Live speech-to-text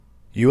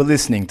You are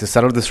listening to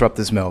Subtle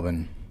Disruptors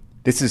Melbourne.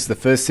 This is the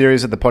first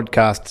series of the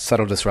podcast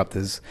Subtle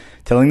Disruptors,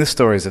 telling the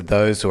stories of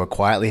those who are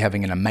quietly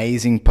having an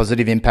amazing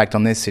positive impact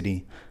on their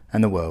city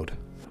and the world.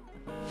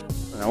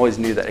 I always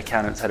knew that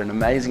accountants had an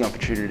amazing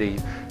opportunity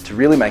to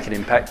really make an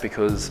impact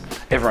because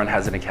everyone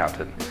has an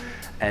accountant.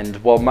 And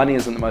while money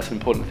isn't the most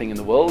important thing in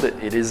the world,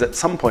 it is at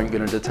some point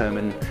going to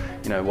determine,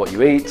 what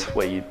you eat,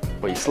 where you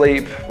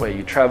sleep, where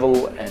you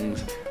travel, and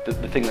the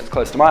thing that's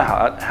close to my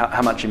heart,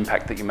 how much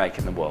impact that you make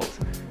in the world.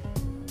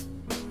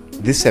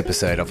 This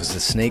episode offers a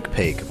sneak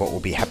peek of what will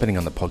be happening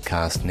on the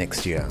podcast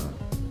next year.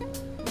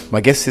 My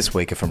guests this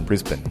week are from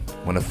Brisbane,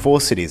 one of 4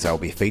 cities I will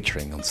be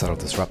featuring on Subtle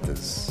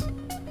Disruptors.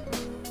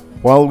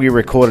 While we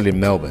recorded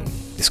in Melbourne,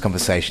 this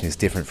conversation is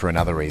different for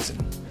another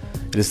reason.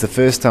 It is the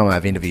first time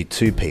I've interviewed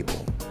 2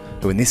 people,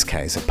 who in this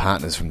case are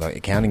partners from the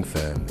accounting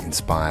firm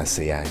Inspire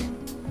CA.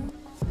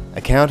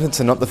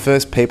 Accountants are not the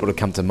first people to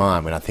come to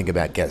mind when I think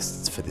about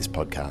guests for this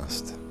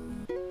podcast.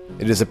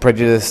 It is a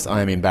prejudice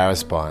I am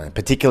embarrassed by,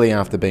 particularly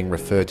after being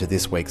referred to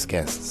this week's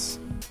guests.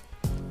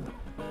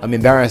 I'm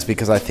embarrassed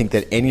because I think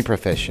that any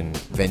profession,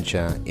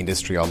 venture,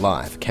 industry or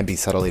life can be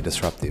subtly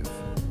disruptive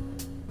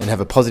and have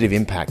a positive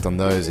impact on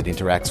those it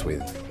interacts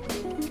with.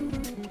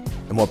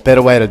 And what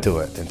better way to do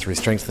it than through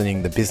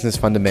strengthening the business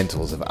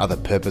fundamentals of other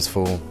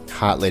purposeful,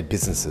 heart-led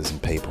businesses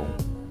and people.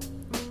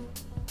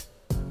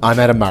 I'm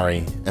Adam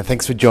Murray, and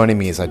thanks for joining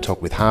me as I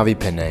talk with Harvee,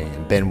 Pene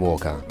and Ben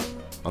Walker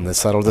on the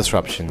subtle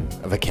disruption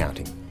of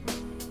accounting.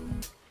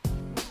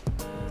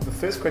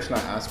 The first question I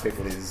ask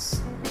people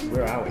is,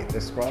 where are we?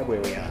 Describe where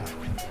we are.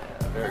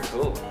 Very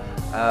cool.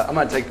 I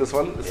might take this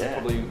one. This is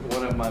probably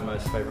one of my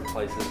most favourite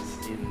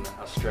places in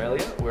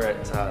Australia. We're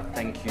at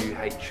Thank You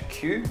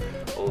HQ,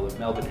 or the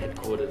Melbourne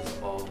headquarters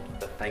of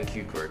the Thank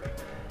You Group.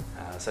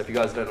 So if you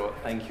guys don't know what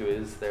Thank You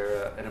is,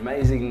 they're an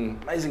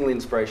amazingly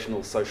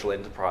inspirational social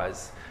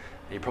enterprise.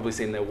 You've probably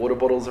seen their water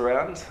bottles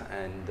around,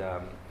 and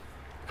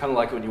kind of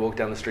like when you walk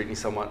down the street and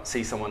you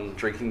see someone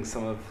drinking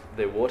some of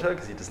their water,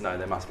 because you just know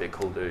they must be a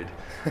cool dude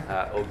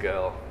or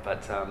girl.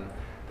 But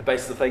the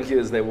basis of Thank You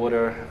is their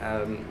water.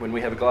 When we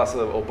have a glass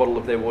or bottle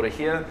of their water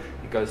here,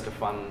 it goes to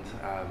fund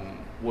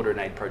water and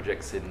aid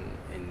projects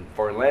in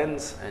foreign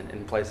lands and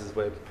in places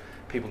where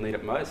people need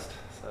it most.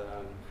 So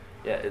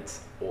it's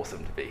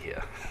awesome to be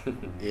here.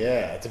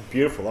 Yeah, it's a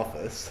beautiful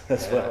office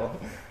as well.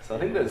 So I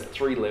think there's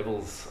 3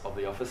 levels of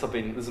the office.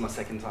 This is my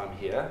second time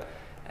here.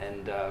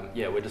 And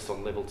we're just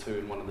on level 2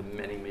 in one of the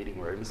many meeting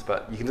rooms,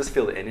 but you can just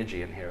feel the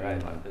energy in here,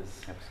 right? Like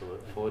there's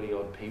absolutely 40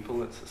 odd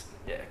people. It's just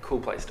a cool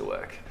place to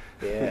work.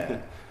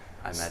 Yeah,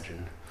 I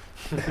imagine.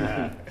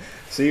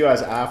 So you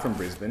guys are from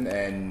Brisbane,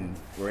 and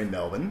we're in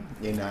Melbourne,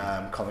 in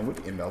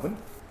Collingwood, in Melbourne.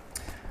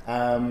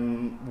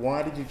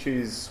 Why did you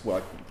choose?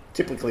 Well,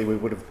 typically we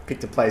would have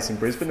picked a place in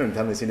Brisbane and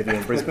done this interview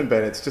in Brisbane,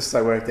 but it's just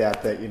so worked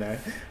out that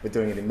we're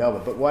doing it in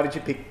Melbourne. But why did you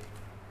pick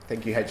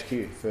Thank You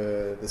HQ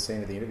for the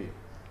scene of the interview?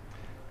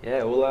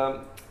 Yeah,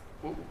 well,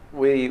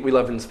 we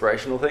love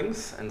inspirational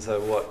things, and so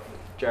what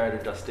Jared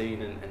and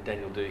Justine and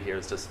Daniel do here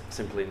is just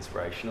simply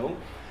inspirational.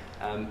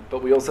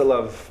 But we also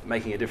love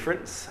making a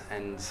difference,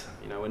 and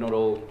we're not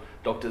all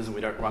doctors and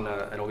we don't run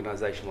an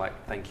organisation like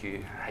Thank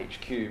You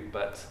HQ,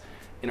 but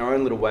in our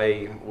own little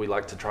way we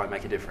like to try and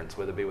make a difference,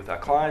 whether it be with our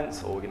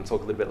clients, or we're going to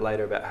talk a little bit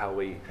later about how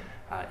we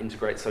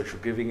integrate social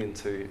giving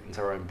into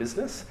our own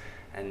business.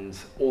 And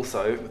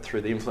also,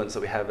 through the influence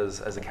that we have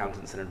as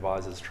accountants and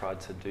advisors,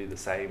 tried to do the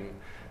same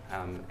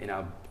in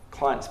our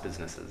clients'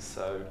 businesses.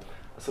 So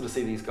I sort of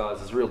see these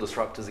guys as real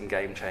disruptors and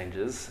game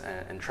changers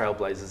and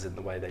trailblazers in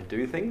the way they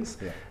do things.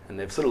 Yeah. And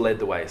they've sort of led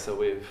the way. So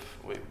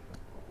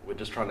we're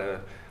just trying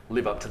to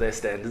live up to their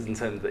standards in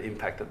terms of the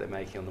impact that they're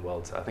making on the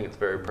world. So I think it's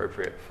very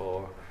appropriate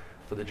for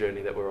the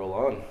journey that we're all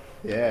on.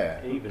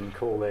 Yeah. You even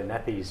call their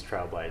nappies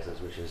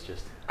trailblazers, which is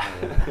just...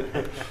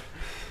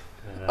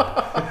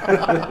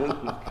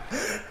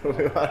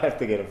 We might have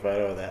to get a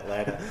photo of that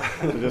later.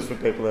 So just for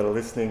people that are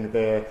listening,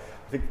 I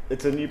think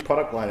it's a new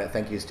product line that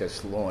Thank You's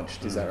just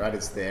launched. Is that right?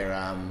 It's their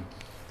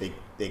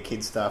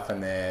kids stuff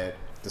and their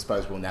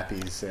disposable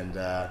nappies, and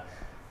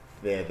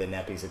their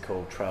nappies are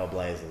called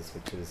Trailblazers,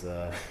 which is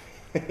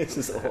it's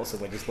just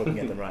awesome. We're just looking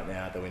at them right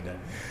now at the window.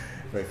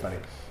 Very funny.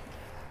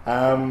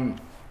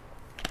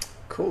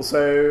 Cool.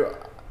 So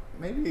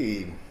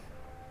maybe,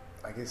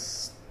 I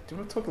guess, do you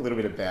want to talk a little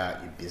bit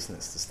about your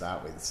business to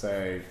start with?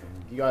 So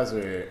you guys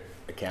are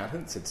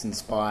accountants. It's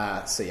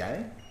Inspire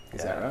CA.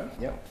 Is that right?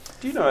 Yep.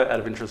 Do you know, out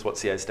of interest, what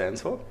CA stands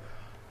for?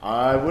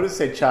 I would have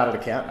said Chartered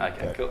Accountant.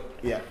 Okay, cool.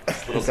 Yeah.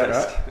 Is that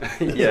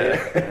right?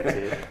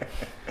 Yeah.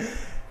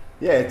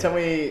 Yeah. Tell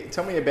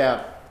me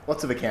about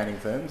lots of accounting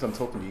firms. I'm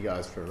talking to you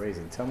guys for a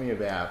reason. Tell me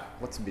about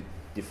what's a bit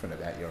different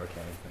about your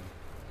accounting firm.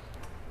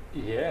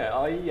 Yeah,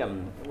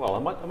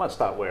 I might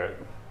start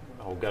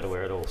I'll go to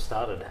where it all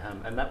started,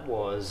 and that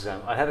was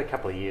I had a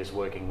couple of years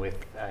working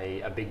with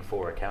a Big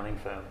 4 accounting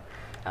firm,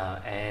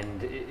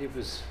 and it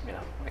was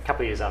a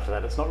couple of years after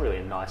that. It's not really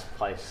a nice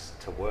place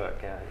to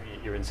work.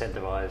 You're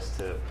incentivized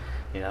to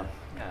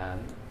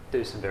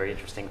do some very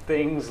interesting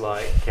things,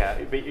 like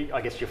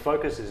I guess your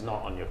focus is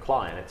not on your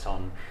client, it's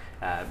on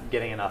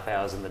getting enough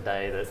hours in the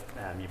day that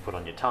you put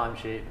on your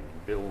timesheet,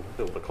 bill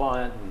the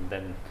client, and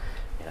then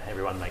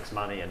everyone makes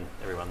money and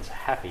everyone's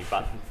happy.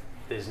 But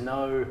there's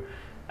no,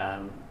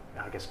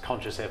 I guess,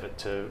 conscious effort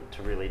to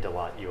really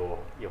delight your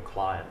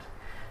client.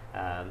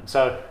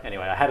 So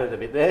anyway, I had it a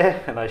bit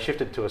there, and I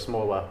shifted to a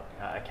smaller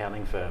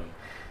accounting firm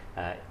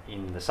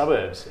in the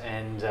suburbs,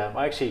 and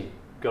I actually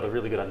got a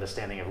really good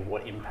understanding of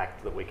what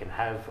impact that we can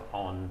have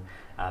on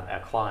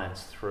our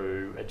clients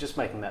through just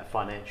making that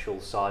financial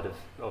side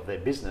of their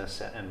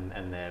business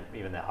and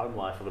even their home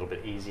life a little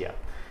bit easier.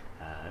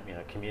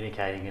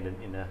 Communicating it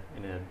in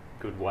a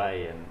good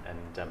way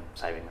and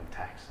saving them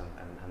tax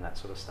and that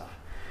sort of stuff.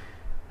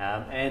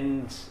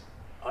 And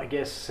I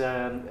guess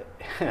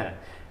a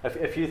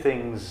few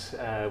things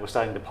were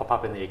starting to pop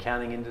up in the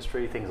accounting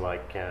industry, things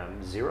like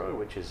Xero,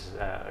 which is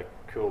a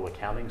cool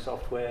accounting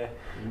software.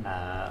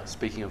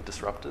 Speaking of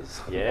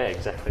disruptors. Yeah,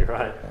 exactly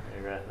right.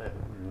 They're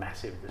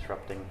massive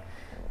disrupting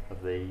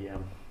of the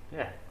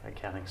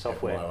accounting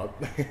software.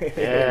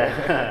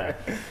 Yeah.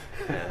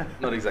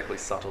 Not exactly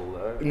subtle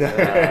though.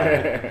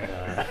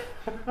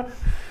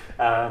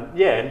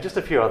 And just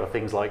a few other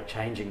things like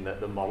changing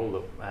the model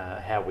of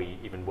how we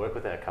even work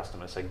with our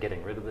customers, so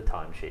getting rid of the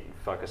timesheet and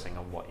focusing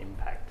on what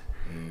impact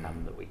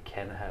that we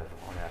can have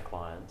on our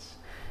clients.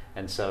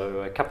 And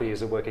so a couple of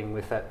years of working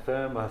with that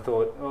firm, I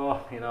thought,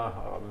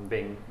 I'm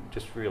being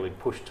just really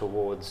pushed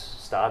towards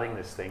starting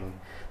this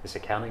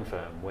accounting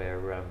firm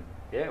where,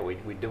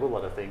 we do a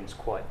lot of things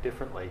quite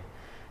differently.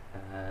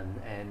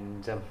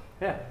 And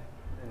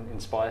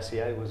Inspire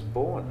CA was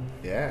born.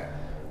 Yeah,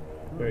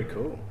 very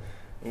cool.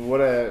 What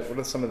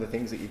are some of the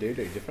things that you do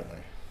differently?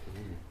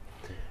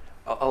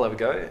 I'll have a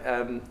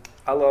go.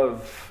 I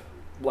love,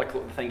 like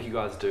what the Thank You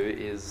guys do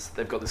is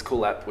they've got this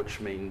cool app which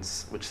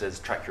says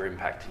track your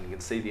impact, and you can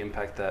see the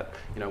impact that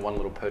one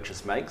little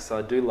purchase makes. So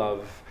I do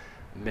love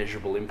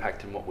measurable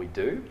impact in what we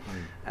do.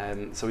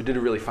 So we did a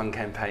really fun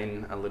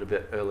campaign a little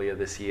bit earlier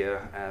this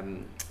year.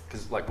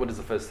 Because what is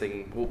the first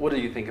thing? What do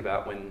you think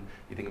about when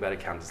you think about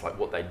accountants? Like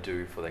what they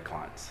do for their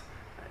clients,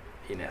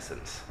 in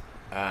essence.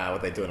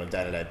 What they do on a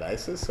day-to-day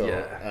basis, or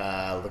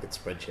look at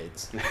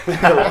spreadsheets.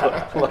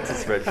 Lots of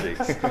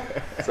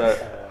spreadsheets. So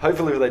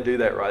hopefully if they do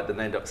that right, then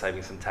they end up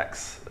saving some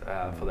tax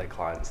for their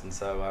clients. And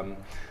so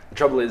the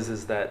trouble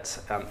is that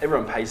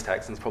everyone pays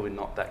tax, and it's probably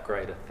not that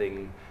great a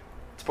thing.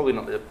 It's probably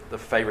not the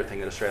favourite thing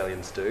that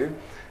Australians do.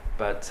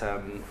 But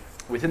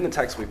within the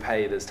tax we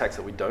pay, there's tax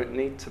that we don't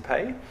need to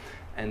pay.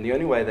 And the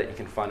only way that you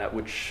can find out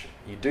which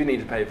you do need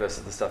to pay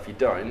versus the stuff you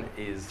don't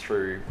is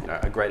through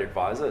a great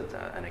advisor,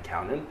 an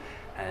accountant,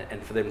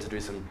 and for them to do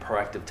some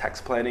proactive tax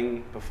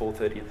planning before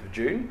 30th of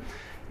June.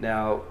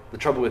 Now, the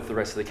trouble with the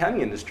rest of the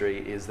accounting industry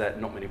is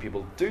that not many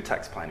people do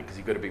tax planning because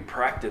you've got to be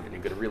proactive and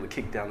you've got to really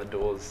kick down the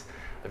doors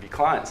of your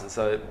clients. And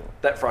so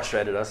that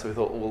frustrated us. So we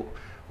thought, well,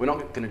 we're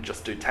not going to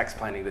just do tax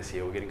planning this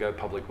year. We're going to go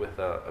public with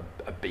a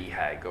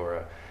BHAG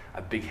or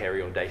a big,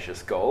 hairy,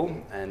 audacious goal.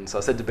 And so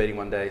I said to Pene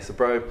one day, so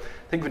bro, I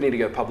think we need to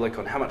go public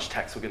on how much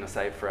tax we're going to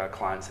save for our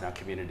clients and our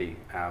community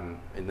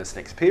in this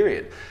next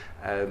period.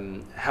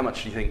 How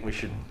much do you think we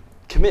should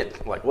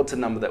commit? Like, what's a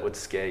number that would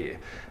scare you?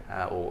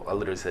 Or I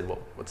literally said,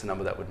 what's a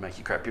number that would make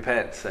you crap your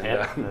pants? And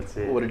that's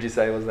it. What did you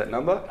say was that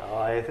number?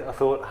 I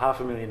thought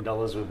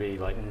 $500,000 would be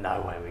like,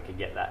 no way we could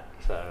get that.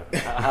 So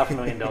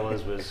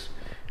 $500,000 was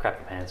crap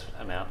your pants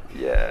amount.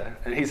 Yeah,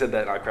 and he said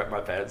that and I crapped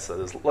my pants, so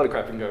there's a lot of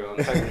crapping going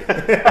on. So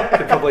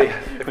could probably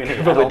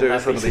do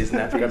some of these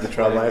nappies. Grab the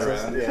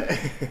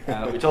trailblazers.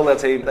 Yeah. We told our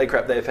team, they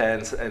crapped their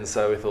pants, and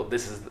so we thought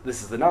this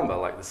is the number.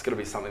 Like, this is going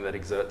to be something that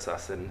exerts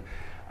us. And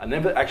I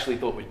never actually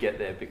thought we'd get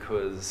there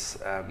because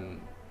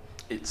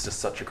it's just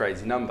such a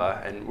crazy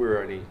number, and we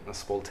were only a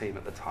small team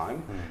at the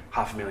time.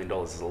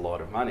 $500,000 is a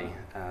lot of money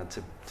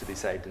to be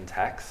saved in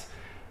tax.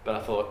 But I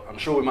thought, I'm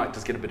sure we might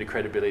just get a bit of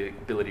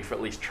credibility for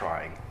at least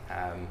trying.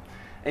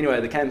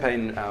 Anyway, the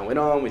campaign went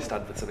on. We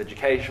started with some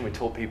education. We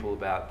taught people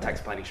about tax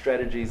planning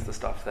strategies, the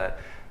stuff that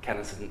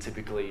accountants didn't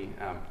typically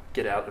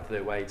get out of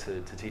their way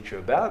to teach you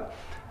about.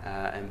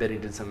 And Betty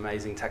did some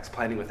amazing tax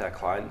planning with our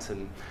clients.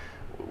 And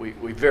we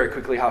very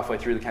quickly, halfway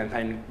through the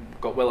campaign,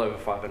 got well over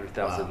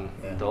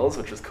 $500,000,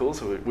 which was cool.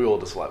 So we all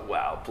just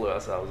wow, blew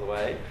ourselves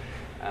away.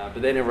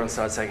 But then everyone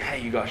started saying, hey,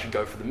 you guys should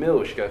go for the mill.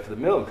 We should go for the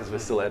mill because we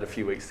still had a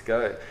few weeks to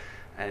go.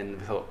 And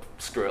we thought,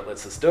 screw it,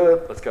 let's just do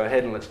it. Let's go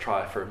ahead and let's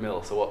try for a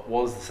mil. So what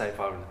was the Save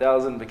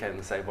 500,000 became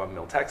the Save 1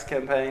 Mil tax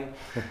campaign.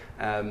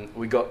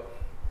 We got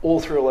all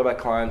through all of our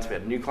clients. We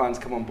had new clients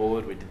come on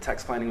board. We did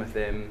tax planning with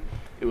them.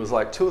 It was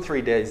like 2 or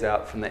 3 days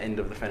out from the end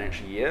of the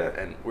financial year,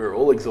 and we were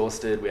all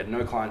exhausted. We had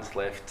no clients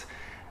left.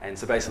 And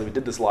so basically we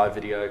did this live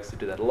video, because we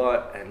do that a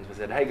lot, and we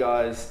said, hey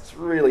guys, it's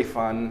really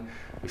fun.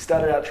 We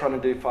started out trying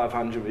to do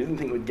 500. We didn't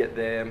think we'd get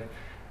there.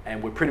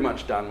 And we're pretty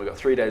much done. We've got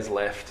 3 days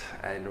left,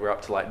 and we're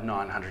up to like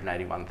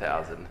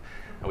 981,000. And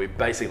we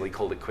basically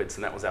called it quits,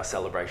 and that was our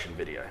celebration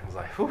video. I was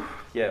like, whew,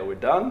 yeah, we're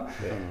done.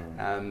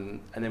 Yeah. And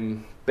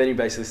then Benny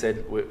basically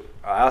said,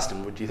 I asked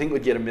him, do you think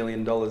we'd get $1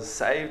 million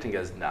saved? And he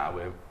goes, nah,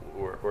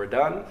 we're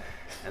done.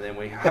 And then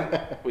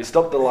we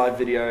stopped the live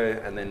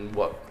video, and then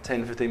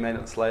 10, 15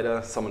 minutes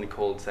later, somebody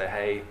called to say,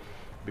 hey,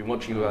 been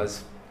watching you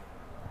guys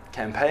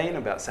campaign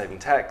about saving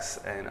tax,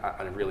 and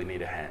I really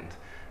need a hand.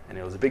 And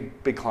it was a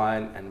big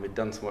client, and we'd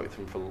done some work with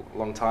him for a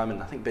long time,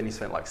 and I think Benny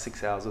spent like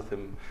 6 hours with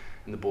him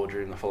in the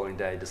boardroom the following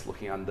day, just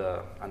looking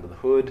under the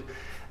hood,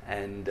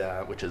 and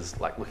which is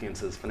like looking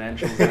into his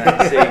financials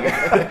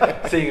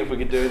and seeing if we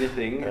could do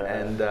anything.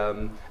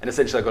 And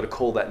essentially I got a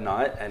call that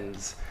night, and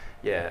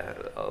yeah,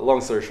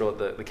 long story short,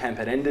 the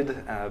campaign ended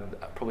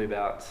probably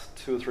about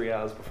 2 or 3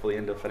 hours before the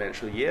end of the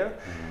financial year,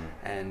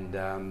 and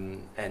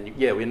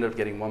yeah, we ended up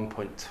getting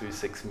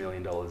 $1.26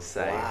 million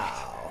saved.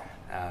 Wow.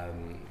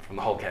 From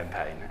the whole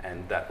campaign,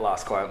 and that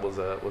last client was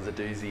a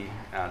doozy.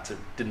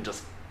 Didn't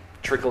just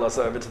trickle us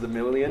over to the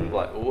million,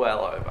 like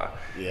well over.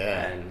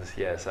 Yeah. And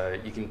yeah, so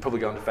you can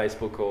probably go onto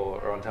Facebook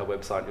or onto our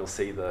website, and you'll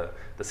see the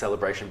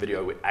celebration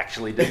video we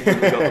actually did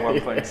when we got the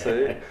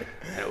 1.2,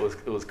 and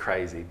it was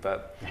crazy.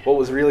 But what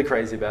was really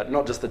crazy about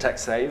not just the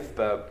tax save,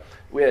 but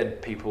we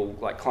had people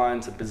like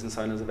clients and business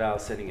owners of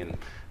ours sending in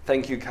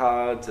thank you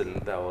cards, and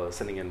they were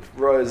sending in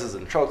roses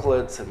and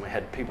chocolates, and we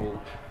had people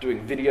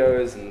doing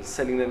videos and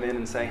sending them in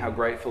and saying how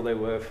grateful they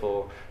were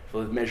for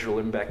the measurable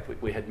impact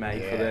we had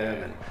made for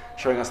them, and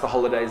showing us the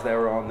holidays they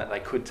were on that they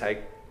could take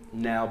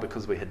now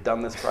because we had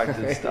done this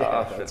proactive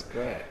stuff. That's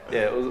great.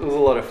 Yeah, it was a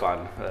lot of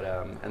fun. But,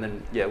 and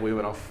then we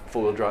went off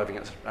four-wheel driving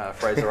at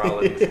Fraser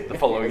Island the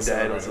following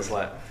day, and it was just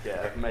like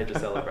major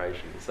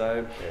celebration.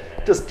 So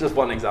just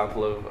one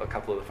example of a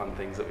couple of the fun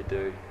things that we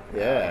do.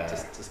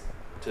 Just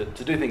to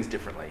do things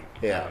differently.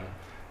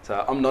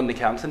 So I'm not an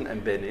accountant,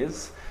 and Ben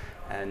is,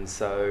 and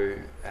so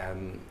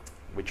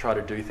we try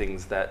to do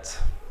things that,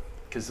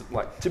 because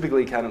like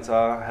typically accountants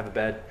have a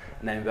bad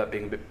name about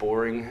being a bit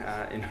boring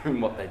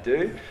in what they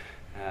do.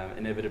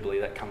 Inevitably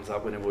that comes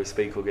up whenever we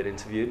speak or get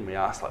interviewed, and we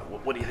ask like,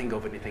 what do you think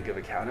of when you think of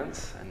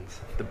accountants? And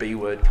the B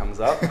word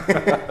comes up.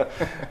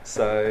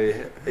 So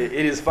it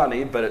is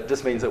funny, but it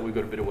just means that we've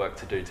got a bit of work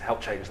to do to help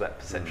change that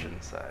perception.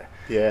 So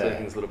doing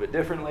things a little bit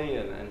differently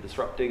and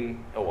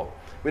disrupting,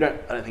 I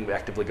don't think we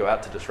actively go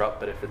out to disrupt,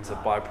 but if it's a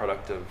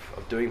byproduct of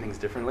doing things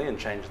differently and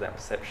change that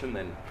perception,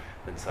 then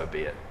so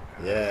be it.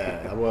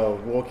 Yeah, well,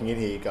 walking in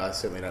here, you guys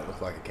certainly don't look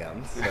like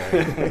accountants,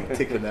 so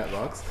ticking that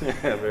box.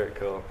 Yeah, very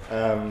cool.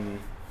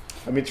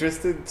 I'm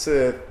interested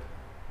to,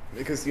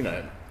 because,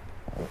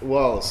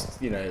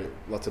 whilst,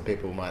 lots of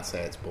people might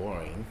say it's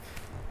boring,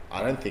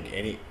 I don't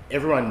think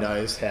everyone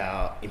knows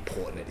how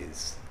important it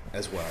is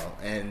as well.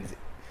 And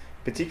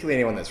particularly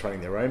anyone that's running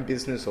their own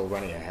business or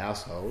running a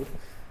household,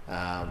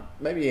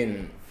 maybe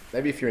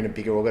if you're in a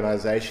bigger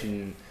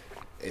organisation,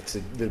 it's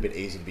a little bit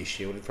easy to be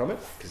shielded from it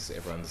because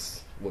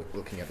everyone's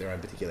looking at their own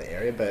particular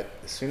area. But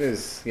as soon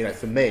as,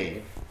 for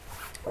me,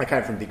 I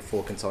came from a Big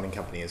Four consulting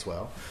company as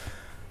well.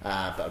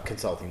 But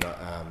consulting,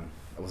 I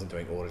wasn't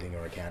doing auditing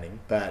or accounting.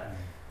 But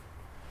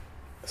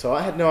so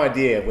I had no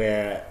idea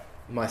where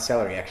my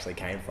salary actually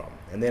came from.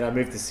 And then I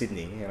moved to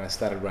Sydney and I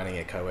started running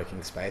a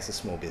co-working space, a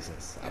small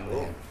business up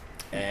there.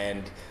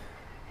 And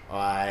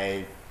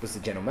I was the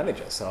general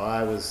manager. So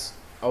I was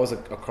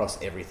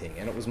across everything,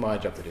 and it was my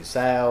job to do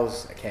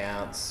sales,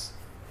 accounts,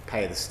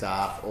 pay the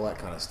staff, all that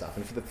kind of stuff.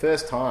 And for the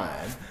first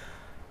time,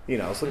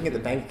 I was looking at the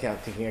bank account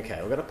thinking,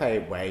 okay, we've got to pay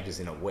wages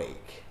in a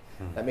week.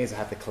 That means I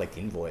have to collect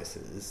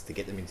invoices to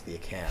get them into the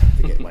account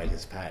to get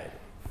wages paid.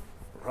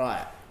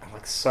 Right. I'm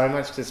like, so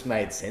much just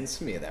made sense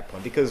to me at that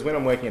point, because when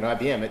I'm working at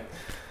IBM, it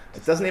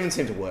doesn't even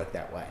seem to work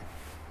that way.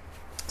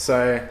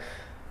 So,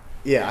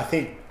 yeah, I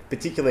think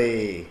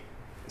particularly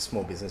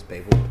small business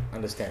people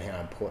understand how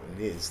important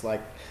it is.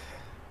 Like,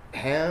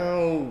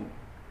 how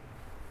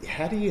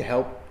do you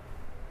help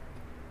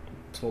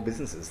small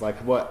businesses? Like,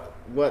 what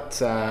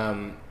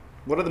are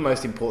the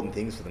most important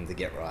things for them to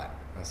get right,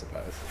 I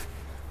suppose?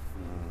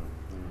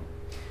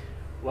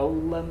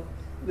 Well,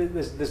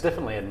 there's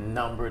definitely a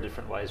number of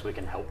different ways we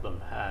can help them.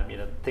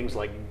 Things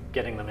like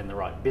getting them in the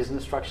right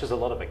business structures. A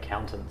lot of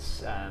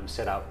accountants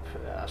set up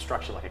a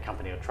structure like a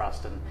company of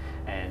trust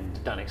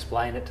and don't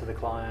explain it to the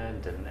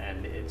client,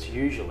 and it's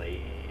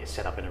usually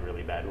set up in a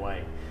really bad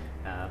way.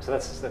 So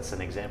that's an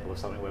example of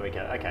something where we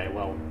go, okay,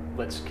 well,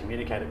 let's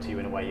communicate it to you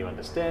in a way you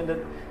understand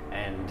it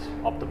and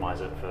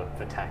optimize it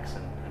for tax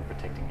and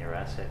protecting your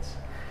assets.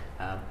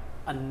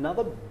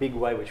 Another big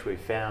way which we've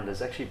found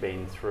has actually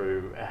been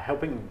through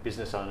helping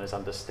business owners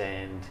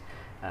understand,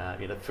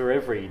 for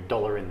every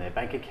dollar in their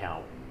bank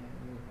account,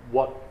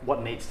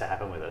 what needs to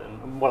happen with it.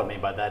 And what I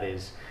mean by that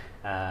is,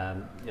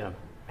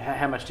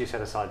 how much do you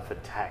set aside for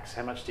tax?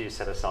 How much do you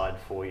set aside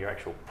for your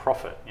actual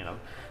profit?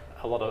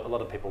 A lot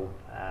of people,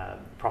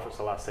 profit's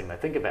the last thing they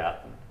think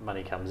about.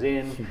 Money comes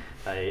in,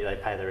 they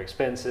pay their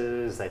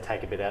expenses, they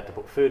take a bit out to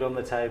put food on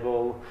the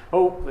table.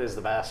 Oh, there's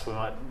the bass, we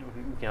might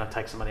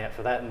take some money out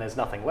for that, and there's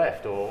nothing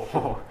left, or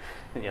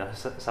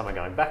some are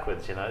going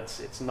backwards.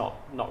 It's not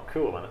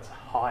cool, and it's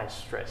high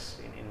stress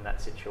in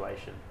that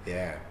situation.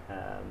 Yeah.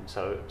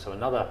 So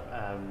another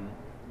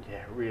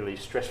really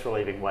stress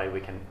relieving way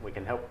we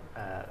can help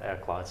our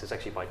clients is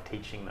actually by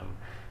teaching them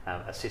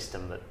a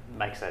system that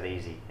makes that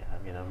easy.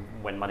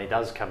 When money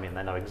does come in,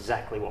 they know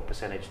exactly what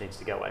percentage needs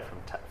to go away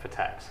for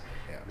tax,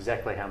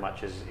 exactly how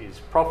much is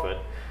profit,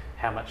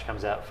 how much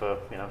comes out for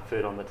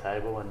food on the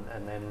table,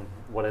 and then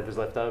whatever's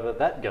left over,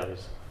 that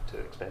goes to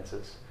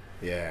expenses.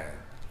 Yeah,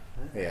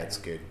 it's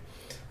good.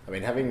 I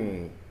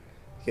mean,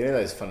 getting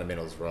those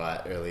fundamentals right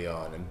early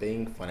on and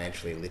being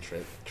financially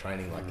literate,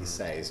 training like you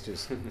say, is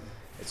just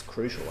it's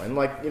crucial. And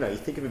like you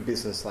think of a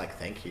business like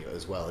Thank You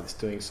as well. It's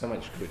doing so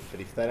much good,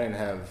 but if they don't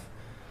have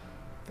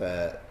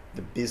the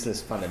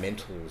business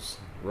fundamentals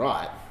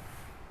right,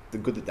 the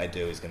good that they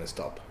do is going to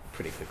stop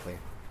pretty quickly.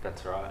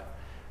 That's right.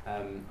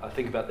 I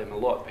think about them a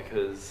lot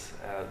because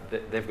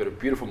they've got a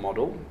beautiful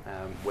model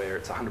where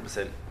it's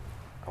 100%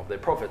 of their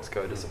profits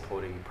go to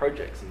supporting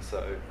projects, and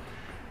so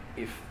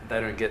if they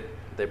don't get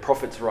their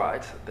profits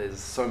right, there's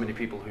so many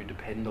people who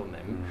depend on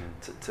them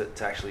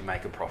to actually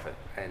make a profit.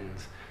 And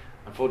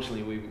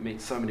unfortunately, we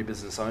meet so many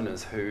business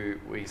owners who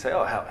we say,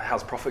 "Oh,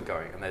 how's profit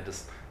going?" And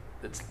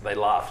they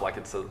laugh like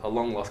it's a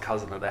long lost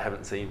cousin that they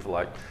haven't seen for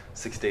like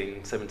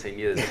 16, 17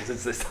 years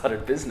since they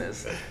started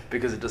business,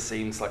 because it just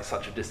seems like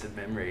such a distant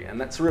memory. And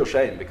that's a real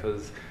shame,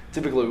 because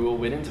typically we all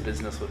went into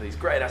business with these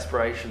great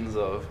aspirations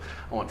of,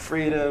 I want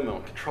freedom, I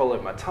want control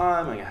over my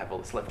time, I'm going to have all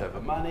this leftover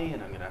money,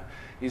 and I'm going to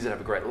use it to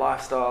have a great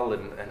lifestyle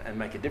and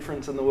make a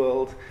difference in the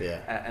world. Yeah.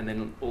 And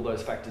then all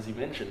those factors you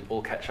mentioned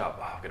all catch up.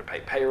 Oh, I've got to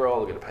pay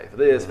payroll, I've got to pay for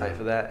this, pay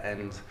for that,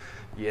 and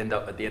you end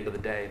up at the end of the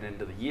day and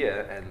end of the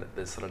year, and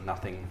there's sort of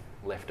nothing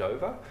left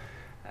over.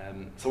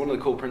 So one of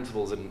the cool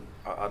principles, and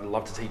I'd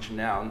love to teach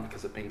now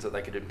because it means that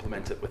they could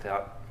implement it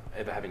without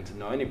ever having to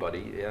know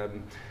anybody,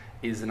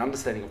 is an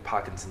understanding of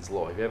Parkinson's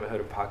law. Have you ever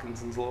heard of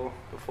Parkinson's law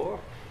before?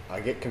 I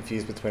get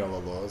confused between all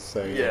the laws,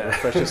 so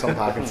refresh us on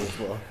Parkinson's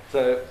law.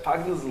 So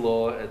Parkinson's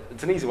law,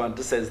 it's an easy one. It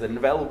just says that an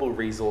available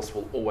resource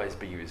will always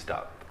be used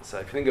up. So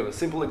if you think of a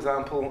simple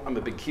example, I'm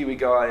a big Kiwi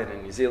guy, and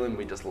in New Zealand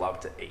we just love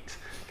to eat.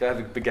 Go have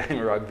a big game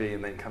of rugby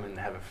and then come in and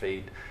have a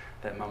feed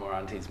that mum or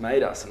auntie's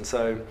made us. And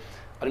so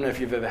I don't know if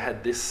you've ever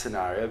had this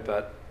scenario,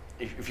 but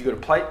if you've got a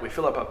plate, we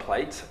fill up our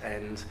plate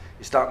and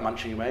you start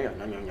munching away,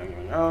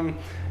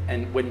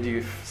 and when do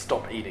you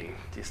stop eating?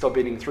 Do you stop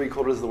eating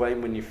 3/4 of the way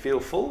when you feel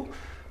full?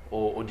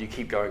 Or do you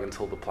keep going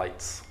until the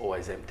plate's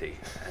always empty?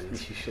 And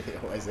usually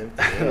always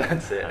empty. Yeah.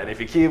 That's it. And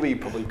if you're Kiwi, you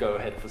probably go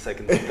ahead for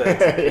seconds and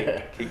thirds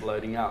and keep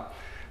loading up.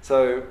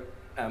 So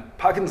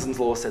Parkinson's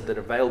law said that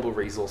available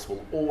resource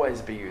will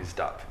always be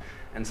used up.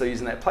 And so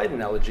using that plate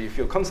analogy, if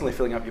you're constantly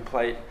filling up your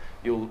plate,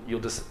 you'll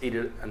just eat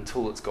it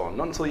until it's gone.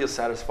 Not until you're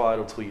satisfied,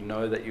 or until you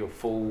know that you're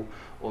full,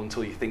 or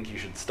until you think you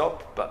should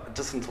stop, but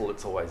just until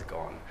it's always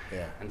gone.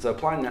 Yeah. And so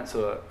applying that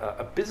to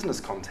a business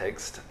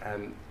context,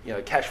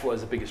 cash flow is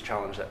the biggest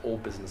challenge that all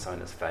business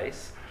owners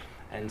face.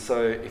 And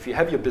so if you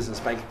have your business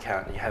bank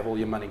account and you have all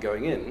your money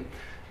going in,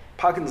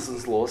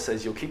 Parkinson's law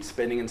says you'll keep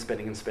spending and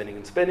spending and spending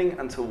and spending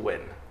until when?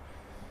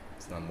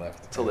 There's none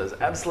left. Until there's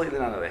absolutely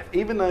none left.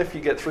 Even though if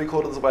you get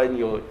 3/4 of the way and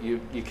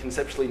you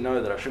conceptually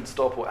know that I should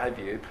stop, what have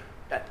you,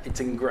 it's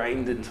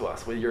ingrained into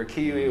us, whether you're a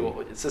Kiwi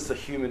or it's just a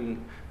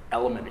human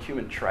element, a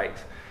human trait.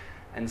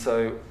 And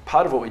so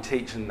part of what we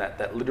teach in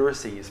that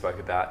literacy you spoke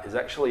about is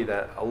actually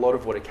that a lot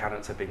of what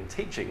accountants have been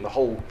teaching, the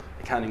whole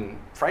accounting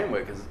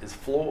framework is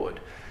flawed,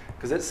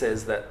 because it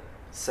says that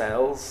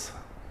sales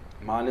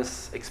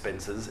minus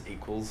expenses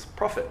equals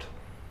profit.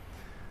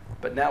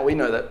 But now we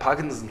know that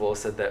Parkinson's law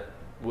said that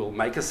we'll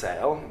make a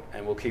sale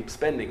and we'll keep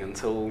spending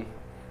until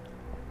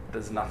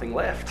there's nothing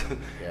left.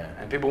 Yeah.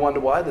 And people wonder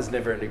why there's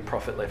never any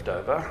profit left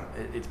over.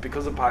 It's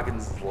because of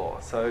Parkinson's law.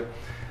 So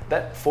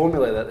that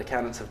formula that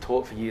accountants have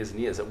taught for years and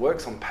years, it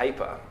works on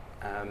paper.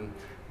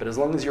 But as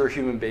long as you're a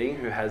human being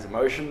who has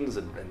emotions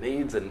and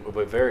needs, and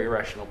we're very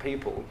irrational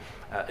people,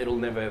 it'll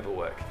never ever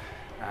work.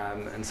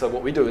 And so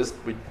what we do is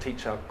we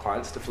teach our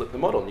clients to flip the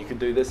model. And you can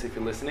do this if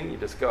you're listening. You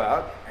just go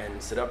out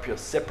and set up your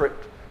separate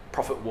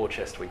profit war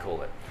chest, we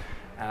call it.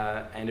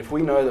 And if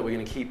we know that we're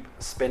going to keep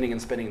spending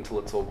and spending until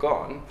it's all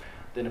gone,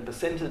 then a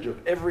percentage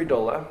of every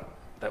dollar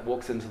that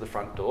walks into the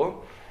front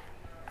door,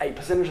 a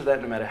percentage of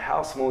that, no matter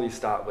how small you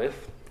start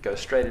with, goes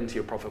straight into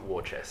your profit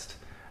war chest.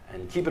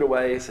 And you keep it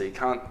away so you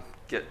can't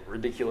get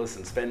ridiculous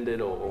and spend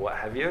it or what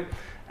have you.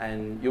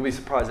 And you'll be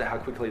surprised at how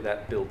quickly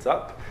that builds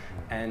up.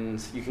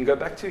 And you can go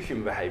back to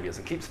human behaviors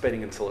and keep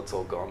spending until it's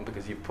all gone,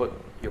 because you've put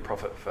your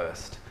profit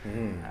first.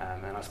 And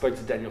I spoke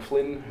to Daniel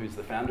Flynn, who's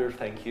the founder of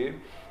Thank You,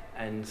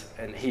 and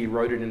he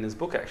wrote it in his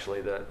book, actually.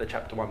 The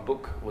chapter 1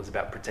 book was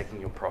about protecting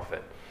your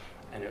profit.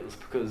 And it was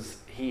because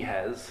he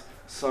has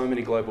so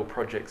many global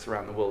projects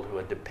around the world who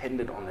are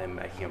dependent on them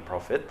making a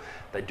profit.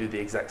 They do the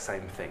exact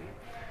same thing.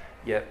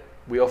 Yet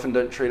we often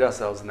don't treat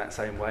ourselves in that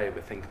same way.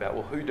 We think about,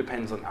 well, who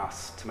depends on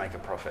us to make a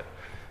profit?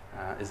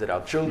 Is it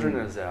our children?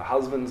 Is it our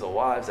husbands or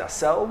wives,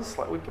 ourselves?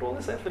 Like, we put all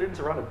this effort in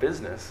to run a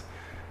business.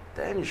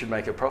 Damn, you should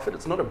make a profit.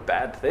 It's not a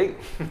bad thing.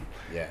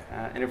 Yeah.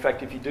 And in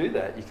fact, if you do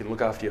that, you can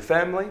look after your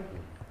family,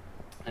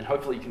 and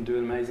hopefully you can do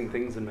amazing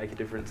things and make a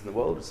difference in the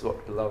world, which is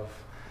what we love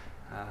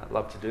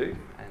to do.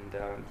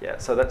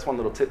 And so that's one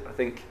little tip. I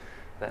think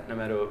that no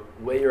matter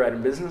where you're at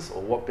in business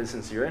or what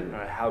business you're in,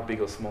 or how big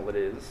or small it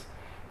is,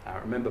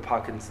 remember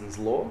Parkinson's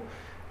law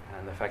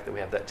and the fact that we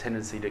have that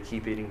tendency to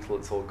keep eating till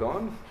it's all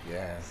gone.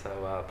 Yeah.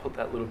 So put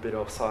that little bit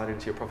offside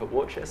into your profit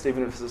war chest,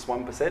 even if it's just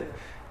 1%,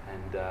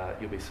 and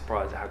you'll be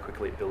surprised at how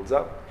quickly it builds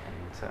up,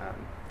 and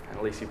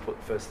at least you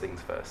put first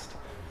things first.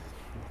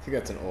 I think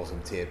that's an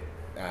awesome tip.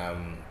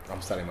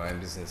 I'm starting my own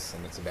business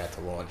and it's about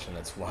to launch, and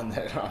it's one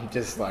that I'm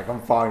just like,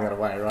 I'm firing that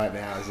away right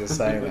now. I was just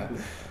saying that.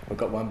 I've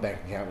got one bank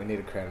account, we need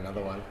to create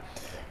another one.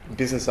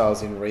 Business I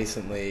was in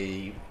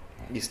recently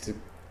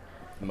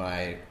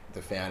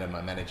the founder,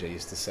 my manager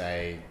used to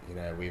say,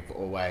 we've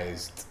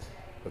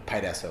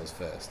paid ourselves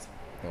first,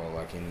 or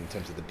like in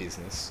terms of the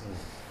business.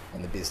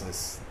 And the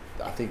business,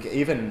 I think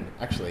even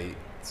actually,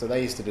 so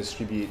they used to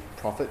distribute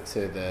profit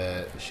to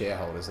the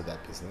shareholders of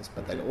that business,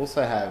 but they'd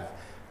also have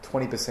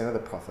 20% of the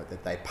profit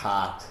that they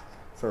parked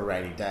for a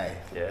rainy day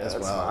as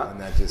well. Smart. And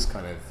that just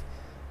it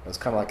was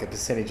kind of like a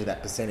percentage of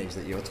that percentage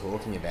that you're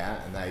talking about,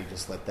 and they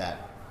just let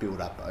that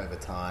build up over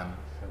time.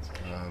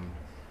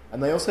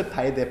 And they also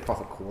paid their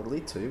profit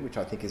quarterly too, which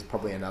I think is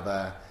probably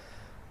another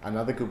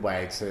good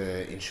way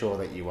to ensure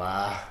that you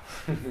are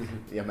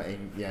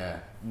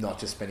not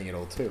just spending it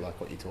all too, like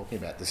what you're talking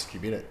about,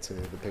 distribute it to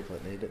the people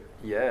that need it.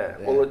 Yeah.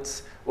 Well,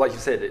 it's like you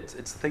said, it's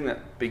the thing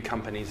that big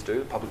companies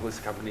do, public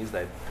listed companies.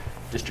 They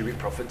distribute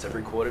profits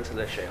every quarter to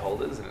their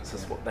shareholders, and it's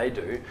just what they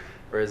do.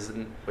 Whereas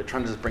we're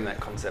trying to just bring that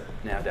concept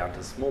now down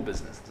to small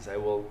business to say,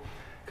 well,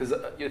 because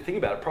you think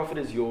about it, profit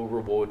is your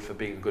reward for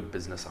being a good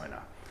business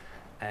owner.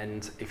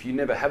 And if you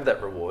never have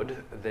that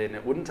reward, then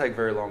it wouldn't take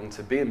very long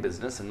to be in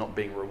business and not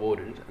being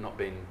rewarded and not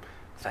being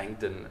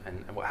thanked and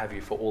what have you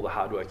for all the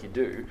hard work you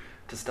do,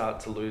 to start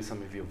to lose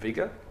some of your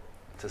vigor,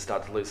 to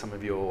start to lose some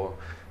of your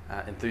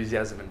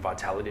enthusiasm and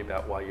vitality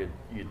about why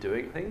you're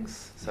doing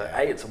things. So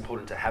A, it's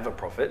important to have a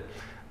profit,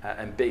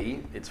 and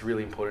B, it's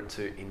really important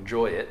to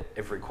enjoy it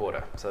every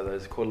quarter. So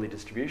those quarterly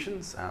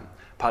distributions,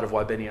 part of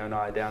why Benny and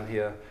I are down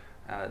here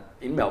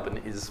in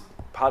Melbourne is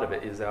part of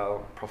it is our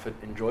profit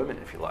enjoyment,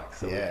 if you like.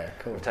 So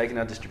we've taken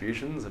our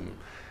distributions, and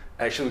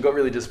actually we got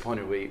really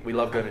disappointed. We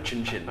love going to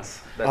Chin Chin's.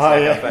 That's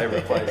our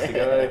favourite place to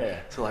go.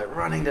 So like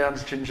running down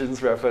to Chin Chin's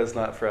for our first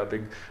night for our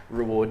big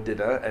reward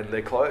dinner, and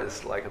they're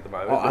closed like at the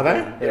moment. Oh, are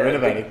they? They're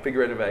renovating. Big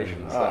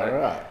renovations.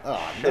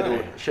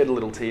 Shed a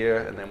little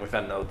tear, and then we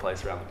found another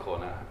place around the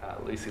corner,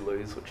 Lucy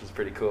Lou's, which is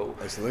pretty cool.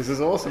 Lucy Lou's is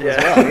awesome as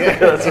well. Yeah,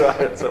 that's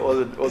right.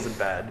 So it wasn't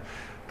bad.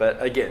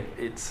 But again,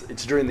 it's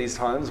during these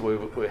times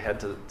we had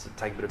to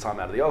take a bit of time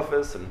out of the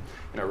office and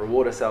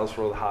reward ourselves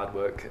for all the hard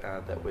work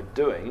that we're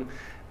doing.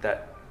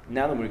 That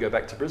now that we go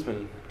back to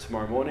Brisbane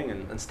tomorrow morning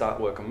and start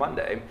work on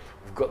Monday,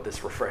 we've got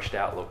this refreshed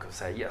outlook of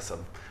say, yes,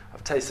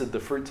 I've tasted the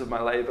fruits of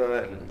my labour,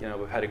 and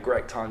we've had a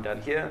great time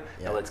down here.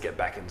 Now let's get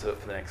back into it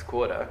for the next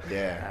quarter.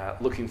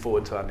 Looking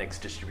forward to our next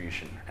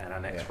distribution and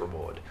our next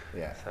reward.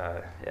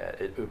 So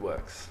it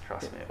works.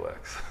 Trust me, it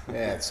works.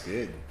 Yeah, it's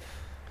good.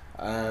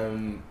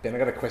 Ben, I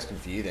got a question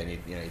for you then. You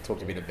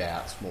talked a bit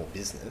about small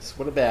business.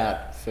 What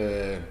about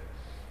for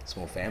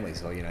small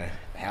families or,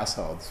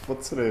 households? What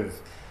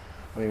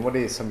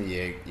are some of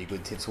your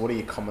good tips? What do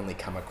you commonly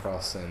come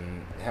across,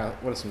 and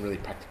what are some really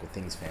practical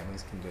things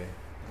families can do?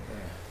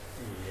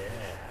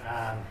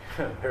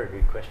 Very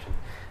good question.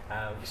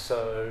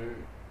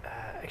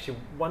 Actually,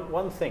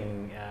 one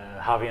thing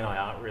Harvey and I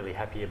aren't really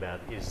happy about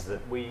is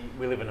that we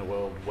live in a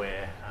world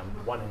where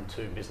 1 in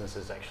 2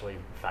 businesses actually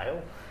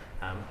fail.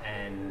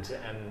 And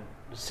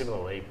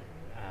similarly,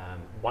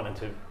 1 in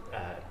 2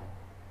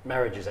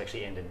 marriages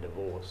actually end in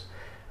divorce.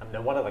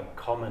 Now, one of the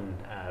common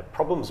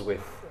problems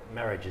with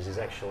marriages is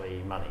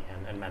actually money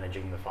and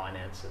managing the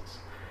finances.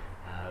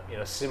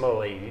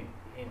 Similarly,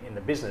 in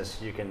the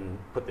business, you can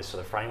put this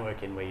sort of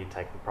framework in where you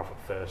take the profit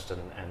first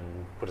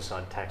and put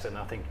aside tax, and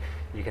I think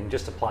you can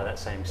just apply that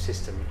same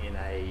system in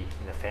a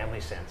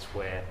family sense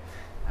where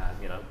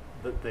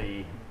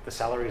the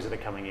salaries that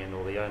are coming in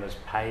or the owners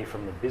pay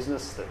from the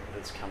business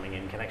that's coming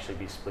in can actually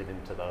be split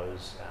into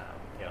those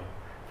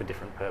for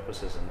different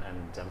purposes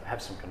and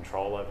have some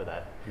control over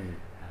that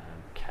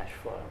cash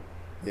flow.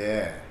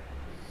 Yeah.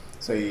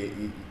 So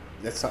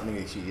that's something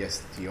that you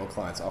suggest to your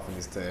clients often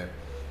is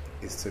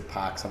to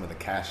park some of the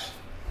cash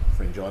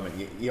for enjoyment.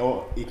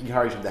 You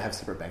encourage them to have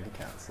separate bank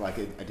accounts, like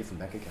a different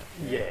bank account.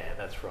 Yeah,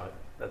 that's right.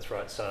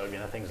 So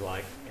things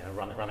like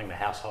running the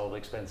household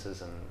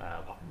expenses and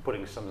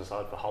putting some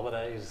aside for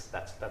holidays,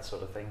 that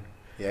sort of thing.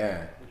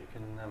 Yeah. You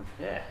can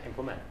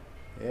implement.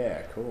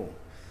 Yeah, cool.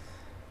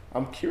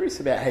 I'm curious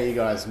about how you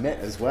guys met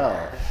as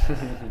well.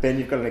 Ben,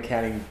 you've got an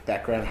accounting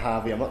background.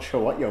 Harvey, I'm not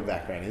sure what your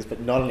background is, but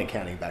not an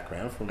accounting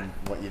background from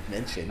what you've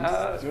mentioned. Do you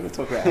want to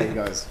talk about how you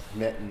guys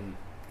met and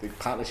the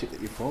partnership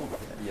that you formed?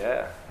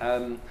 Yeah.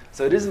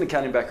 So it is an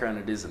accounting background,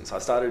 it isn't. So I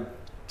started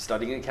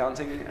studying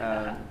accounting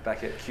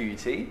back at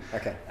QUT.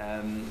 Okay.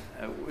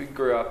 We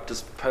grew up,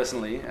 just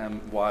personally,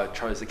 why I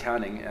chose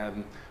accounting,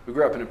 we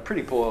grew up in a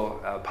pretty poor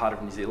part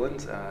of New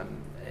Zealand,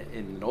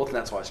 in the north, and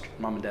that's why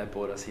Mum and Dad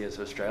brought us here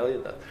to Australia,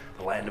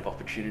 the land of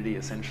opportunity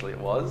essentially it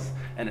was,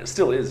 and it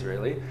still is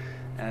really.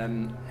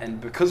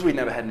 And because we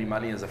never had any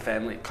money as a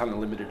family, it kind of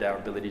limited our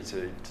ability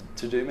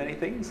to do many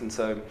things. And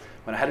so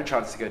when I had a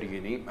chance to go to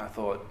uni, I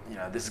thought,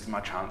 this is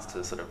my chance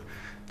to sort of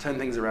turn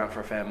things around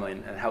for a family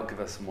and help give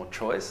us some more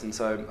choice. And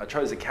so I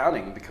chose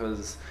accounting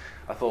because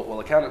I thought, well,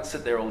 accountants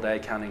sit there all day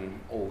counting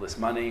all this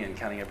money and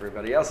counting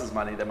everybody else's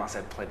money. They must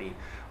have plenty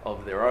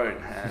of their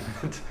own.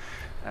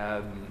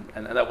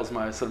 And that was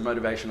my sort of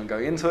motivation on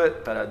going into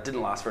it, but it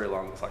didn't last very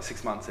long. It was like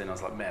 6 months in, I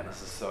was like, man,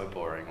 this is so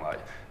boring, like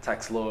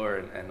tax law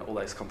and all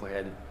those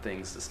complicated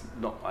things, just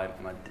not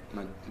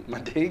my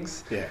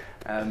digs. Yeah.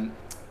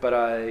 But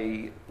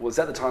I was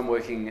at the time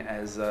working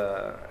as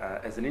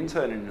an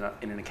intern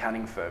in an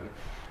accounting firm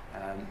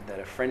that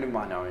a friend of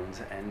mine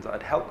owned, and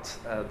I'd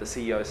helped the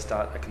CEO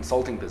start a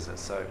consulting business.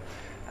 So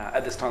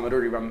at this time, I'd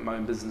already run my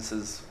own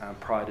businesses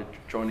prior to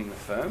joining the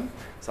firm,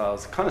 so I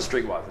was kind of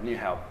streetwise. I knew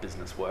how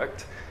business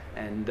worked,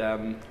 and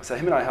so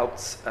him and I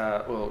helped,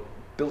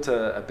 built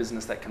a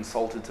business that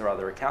consulted to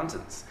other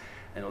accountants.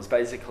 And it was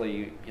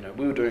basically,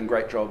 we were doing a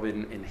great job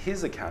in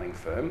his accounting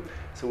firm,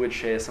 so we'd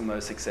share some of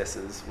those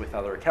successes with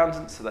other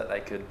accountants so that they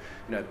could,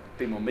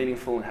 be more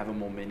meaningful and have a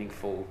more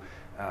meaningful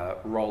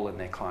role in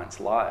their clients'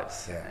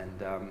 lives. Yeah.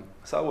 And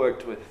so I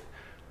worked with,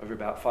 over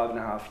about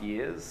 5.5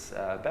 years,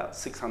 about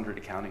 600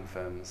 accounting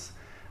firms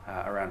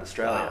around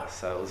Australia. Wow.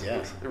 So it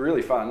was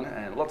really fun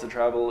and lots of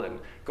travel, and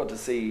got to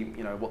see,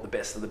 what the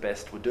best of the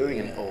best were doing,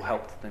 and all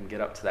helped them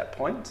get up to that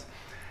point.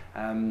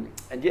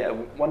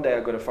 One day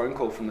I got a phone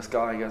call from this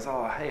guy. He goes,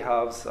 "Oh, hey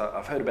Harves,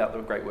 I've heard about the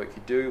great work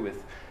you do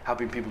with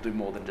helping people do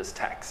more than just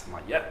tax." I'm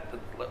like, "Yeah,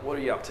 what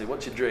are you up to?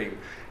 What's your dream?"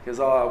 He goes,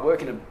 "Oh, I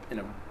work in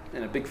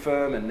a big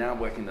firm, and now I'm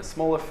working in a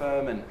smaller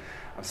firm, and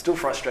I'm still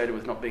frustrated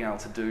with not being able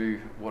to do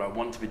what I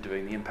want to be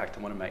doing, the impact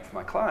I want to make for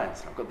my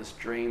clients. And I've got this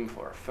dream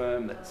for a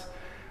firm that's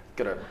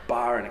got a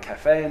bar and a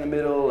cafe in the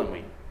middle, and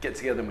we get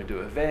together and we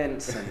do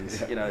events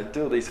and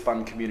do all these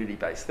fun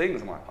community-based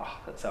things." I'm like, "Oh,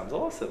 that sounds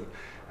awesome."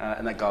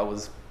 And that guy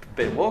was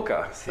Ben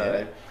Walker.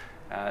 So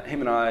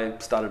him and I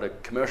started a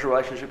commercial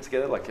relationship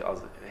together.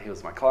 He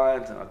was my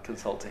client, and I'd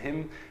consult to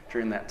him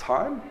during that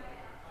time.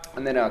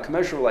 And then our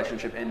commercial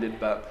relationship ended,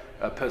 but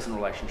a personal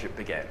relationship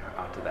began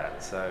after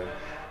that. So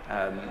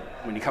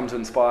when you come to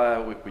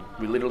Inspire,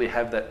 we literally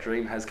have that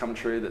dream has come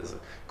true. There's a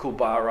cool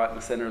bar right in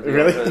the centre of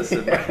the office.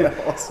 And,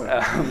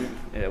 awesome.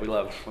 we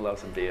love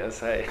some beers.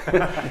 Hey.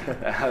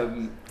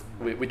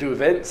 We do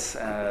events,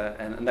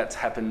 and that's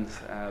happened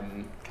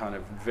kind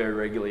of very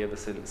regularly ever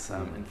since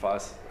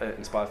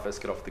Inspire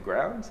first got off the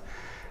ground.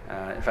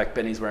 In fact,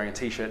 Benny's wearing a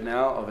T-shirt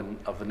now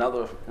of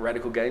another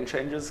Radical Game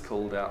Changers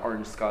called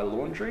Orange Sky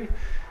Laundry.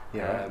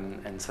 Yeah.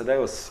 And so they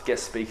were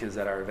guest speakers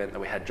at our event that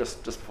we had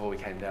just before we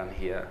came down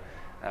here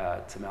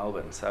to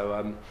Melbourne.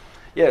 So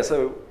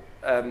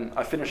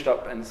I finished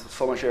up and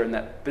saw my share in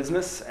that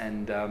business,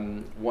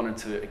 and wanted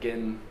to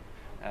again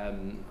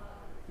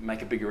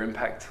make a bigger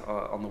impact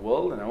on the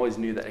world. And I always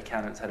knew that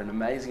accountants had an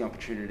amazing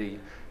opportunity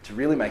to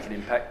really make an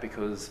impact,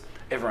 because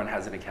everyone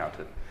has an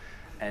accountant.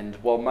 And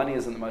while money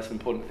isn't the most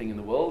important thing in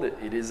the world,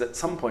 it is at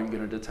some point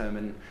going to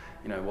determine,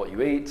 what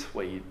you eat,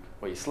 where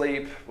you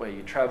sleep, where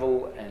you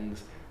travel, and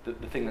the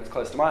thing that's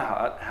close to my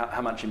heart,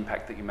 how much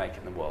impact that you make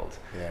in the world.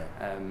 Yeah.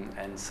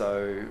 And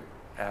so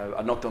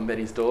I knocked on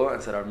Benny's door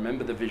and said, "I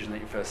remember the vision that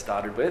you first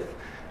started with.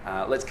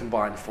 Let's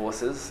combine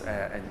forces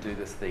and do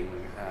this thing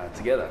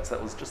together." So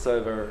that was just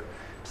over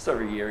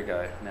a year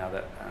ago now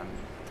that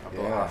I've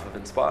got half of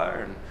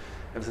Inspire, and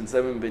ever since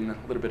then we've been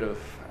a little bit of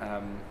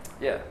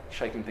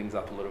shaking things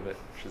up a little bit,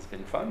 which has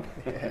been fun.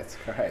 Yeah, it's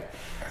great.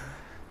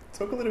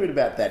 Talk a little bit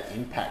about that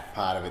impact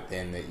part of it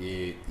then that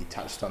you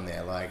touched on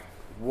there. Like,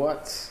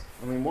 what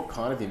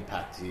kind of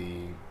impact do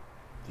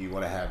you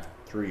want to have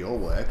through your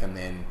work, and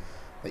then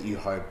that you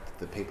hope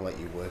the people that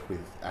you work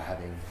with are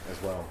having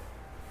as well?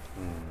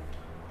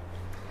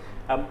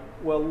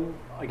 Well,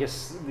 I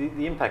guess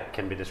the impact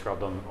can be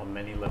described on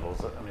many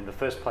levels. I mean, the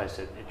first place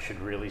it should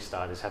really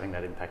start is having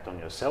that impact on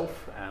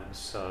yourself. And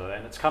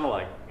it's kind of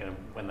like,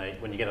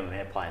 when you get on an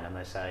airplane and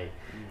they say,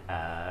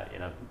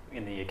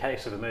 in the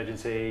case of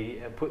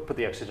emergency, put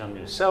the oxygen on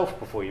yourself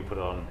before you put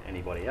it on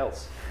anybody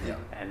else. Yeah.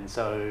 And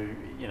so,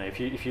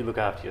 if you look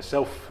after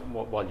yourself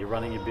while you're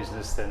running your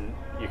business, then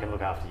you can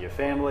look after your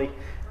family.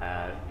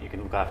 You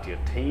can look after your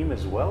team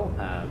as well.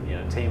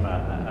 Team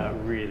are a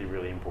really,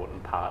 really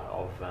important part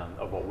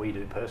of what we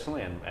do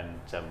personally, and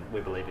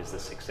we believe is the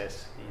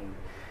success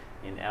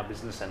in our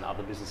business and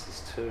other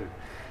businesses too.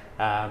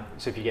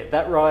 So if you get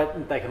that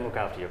right, they can look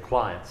after your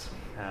clients,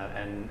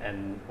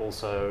 and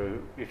also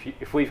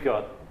if we've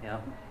got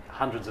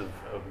hundreds of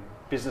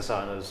business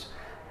owners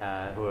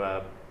who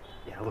are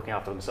looking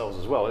after themselves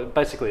as well.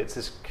 Basically, it's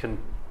this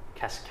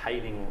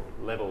cascading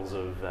levels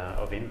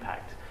of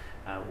impact.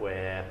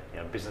 Where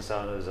business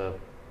owners are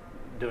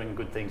doing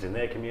good things in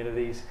their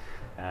communities,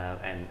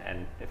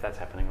 and if that's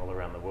happening all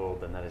around the world,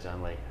 then that is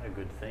only a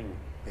good thing.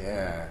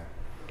 Yeah.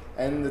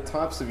 And the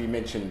types of, you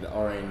mentioned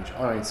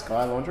Orange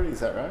Sky Laundry, is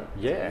that right?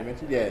 Yeah. You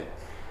mentioned, yeah.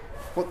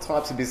 What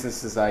types of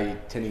businesses are you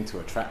tending to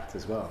attract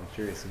as well? I'm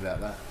curious about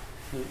that.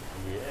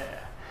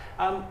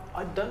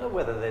 I don't know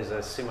whether there's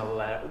a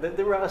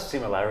there are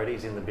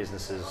similarities in the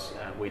businesses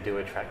we do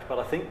attract, but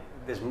I think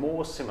there's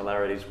more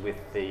similarities with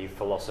the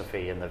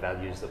philosophy and the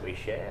values that we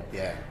share.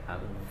 Yeah.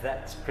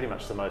 That's pretty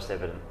much the most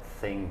evident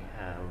thing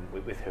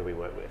with who we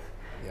work with.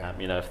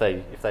 Yeah.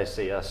 If they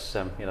see us,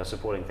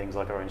 supporting things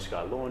like Orange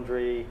Sky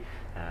Laundry,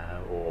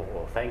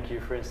 or Thank You,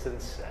 for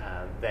instance,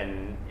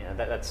 then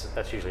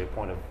that's usually a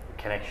point of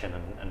connection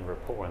and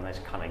rapport, and they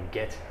kind of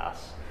get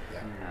us.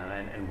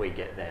 Yeah. And we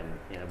get them.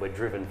 We're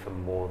driven for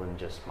more than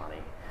just money.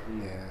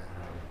 Yeah.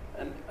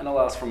 And I'll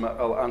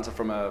answer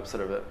from a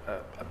sort of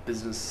a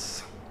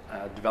business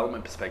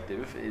development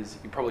perspective. Is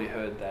you probably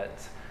heard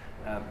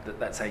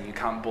that saying, you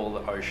can't boil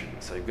the ocean.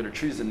 So you've got to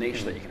choose a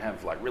niche that you can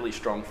have like really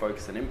strong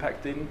focus and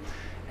impact in.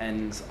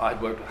 And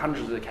I'd worked with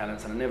hundreds of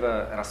accountants, and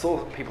I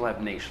saw people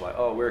have niche, like,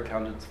 oh, we're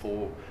accountants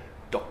for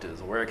doctors,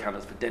 or we're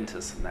accountants for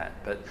dentists and that.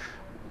 But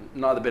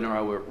neither Ben or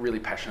I were really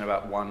passionate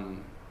about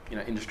one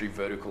industry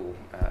vertical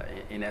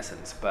in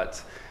essence.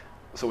 But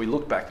so we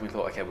looked back and we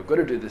thought, okay, we've got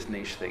to do this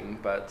niche thing,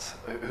 but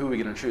who are we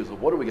going to choose, or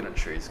what are we going to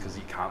choose? Because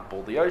you can't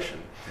boil the ocean.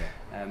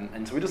 Yeah.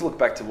 And so we just looked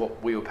back to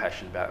what we were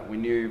passionate about. We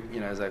knew,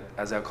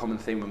 as our common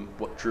theme, and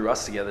what drew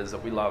us together is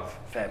that we love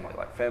family.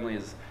 Like, family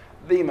is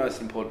the most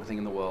important thing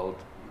in the world.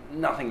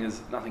 Nothing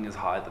is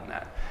higher than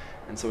that.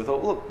 And so we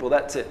thought, look, well,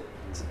 that's it.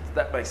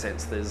 That makes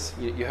sense.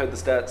 You heard the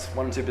stats: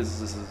 1 in 2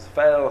 businesses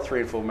fail,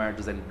 3 in 4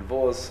 marriages end in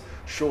divorce.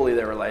 Surely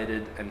they're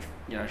related, and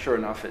sure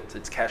enough,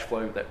 it's cash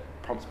flow that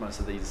prompts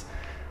most of these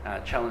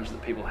challenges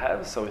that people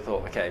have. So we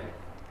thought, okay,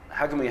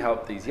 how can we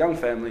help these young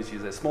families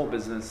use their small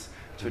business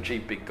to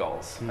achieve big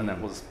goals? And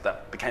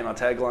that became our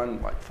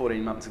tagline like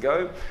 14 months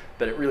ago.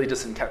 But it really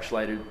just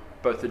encapsulated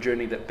both the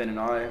journey that Ben and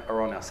I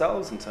are on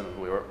ourselves, in terms of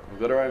we've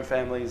got our own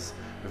families,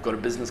 we've got a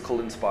business called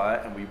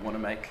Inspire, and we want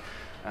to make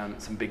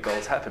some big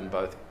goals happen,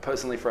 both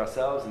personally for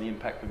ourselves and the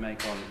impact we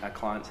make on our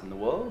clients in the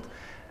world.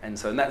 And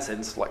so in that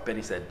sense, like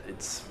Benny said,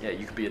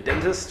 you could be a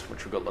dentist,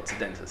 which we've got lots of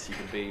dentists. You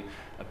could be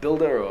a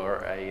builder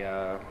or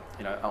an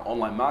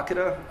online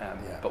marketer.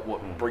 But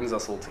what brings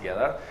us all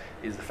together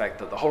is the fact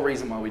that the whole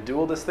reason why we do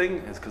all this thing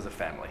is because of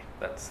family.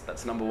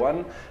 That's number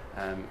one.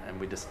 And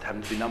we just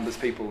happen to be numbers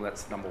people, and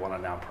that's number one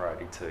on our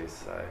priority too.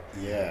 So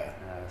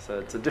so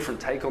it's a different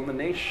take on the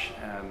niche,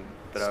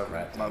 but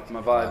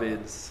my vibe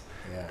is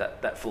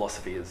that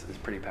philosophy is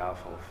pretty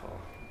powerful for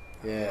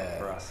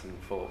us and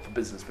for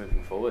business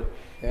moving forward.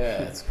 Yeah,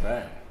 that's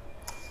great.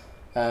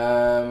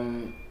 I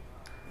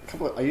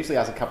usually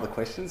ask a couple of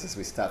questions as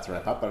we start to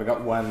wrap up, but I've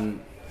got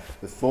one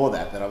before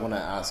that I want to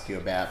ask you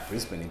about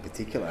Brisbane in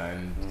particular,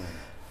 and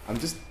I'm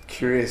just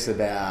curious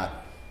about,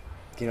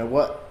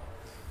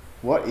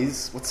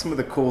 what's some of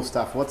the cool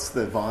stuff? What's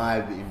the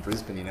vibe in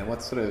Brisbane?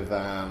 What sort of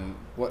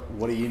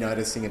what are you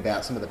noticing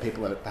about some of the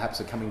people that perhaps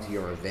are coming to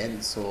your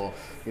events, or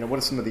what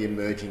are some of the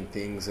emerging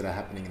things that are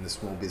happening in the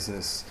small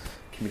business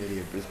community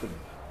of Brisbane?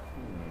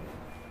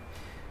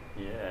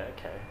 Yeah,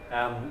 okay.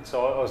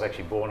 So I was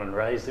actually born and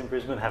raised in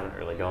Brisbane. Haven't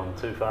really gone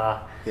too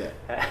far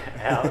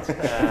out,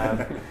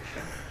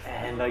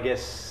 and I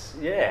guess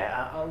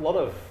a lot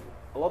of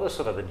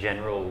sort of the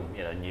general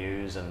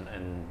news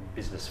and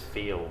business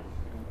feel,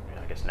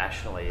 I guess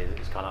nationally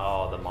is kind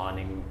of the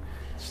mining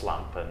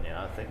slump, and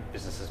I think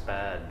business is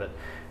bad. But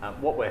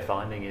what we're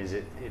finding is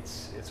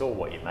it's all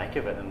what you make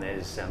of it, and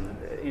there's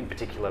in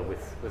particular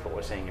with what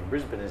we're seeing in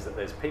Brisbane is that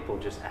there's people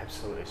just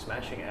absolutely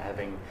smashing it,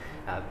 having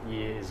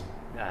year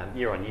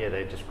on year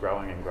they're just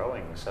growing and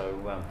growing. So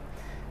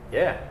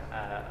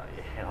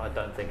I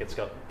don't think it's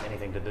got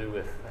anything to do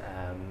with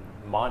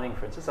mining,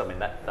 for instance. I mean,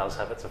 that does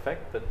have its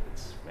effect, but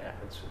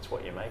it's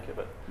what you make of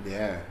it.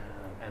 Yeah.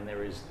 And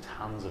there is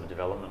tons of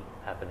development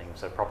happening,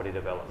 so property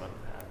development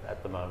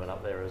at the moment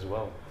up there as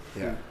well.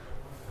 Yeah.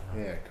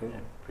 Yeah, cool. Yeah,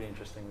 pretty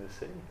interesting to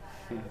see.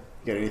 You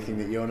got anything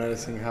that you're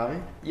noticing,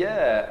 Harvey?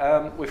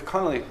 Yeah, we've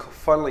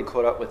finally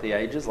caught up with the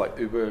ages. Like,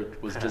 Uber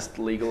was just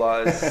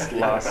legalised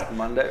last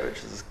Monday,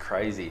 which is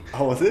crazy.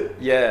 Oh, was it?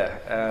 Yeah.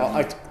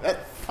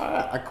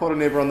 I caught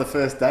an Uber on the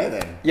first day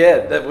then.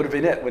 Yeah, that would have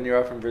been it when you were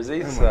up in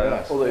Brizzy. Oh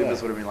so all the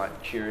Ubers would have been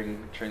like cheering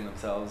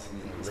themselves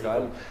in the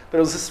sky. But it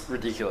was just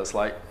ridiculous.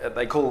 Like,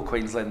 they call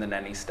Queensland the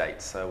nanny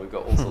state. So we've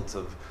got all sorts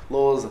of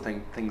laws, I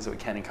think, things that we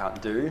can and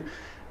can't do.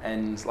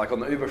 And like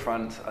on the Uber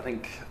front, I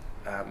think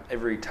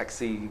every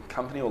taxi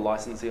company or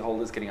licensee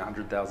holder is getting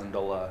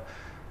 $100,000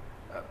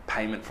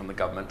 payment from the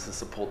government to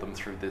support them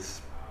through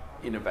this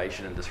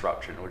innovation and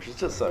disruption, which is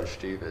just so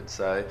stupid.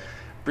 So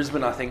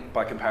Brisbane, I think,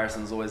 by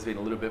comparison, has always been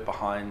a little bit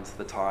behind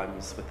the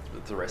times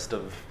with the rest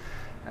of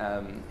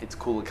its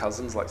cooler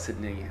cousins like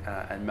Sydney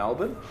and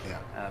Melbourne.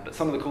 Yeah. But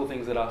some of the cool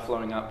things that are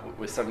flowing up,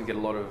 we're starting to get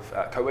a lot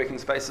of co-working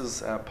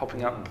spaces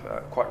popping up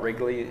quite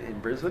regularly in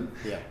Brisbane.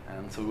 Yeah.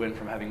 So we went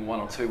from having 1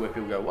 or 2 where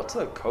people go, what's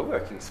a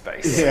co-working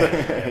space?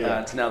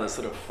 To now there's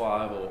sort of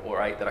 5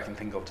 or 8 that I can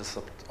think of just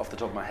off the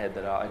top of my head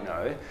that I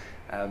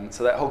know.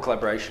 So that whole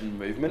collaboration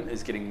movement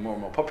is getting more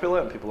and more popular,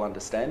 and people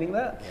understanding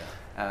that. Yeah.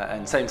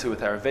 And same too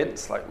with our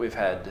events. Like, we've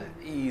had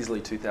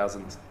easily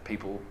 2,000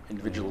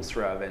 individuals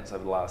through our events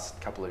over the last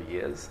couple of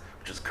years,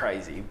 which is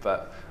crazy,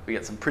 but we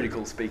get some pretty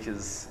cool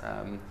speakers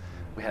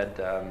We had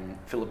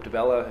Philip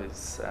DeBella,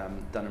 who's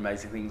done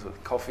amazing things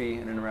with coffee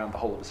in and around the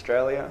whole of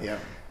Australia. Yeah.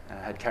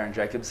 Had Karen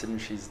Jacobson,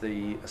 she's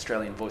the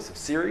Australian voice of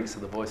Siri, so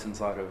the voice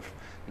inside of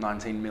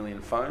 19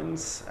 million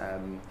phones.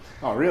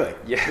 Oh, really?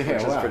 Yeah,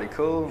 which is pretty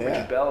cool. Yeah.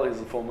 Richard Bell, who's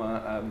the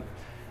former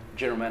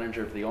general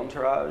manager of the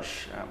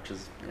Entourage, which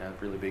is a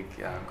really big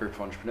group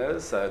of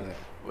entrepreneurs. So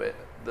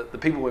the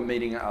people we're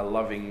meeting are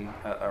loving,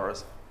 are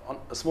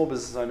small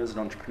business owners and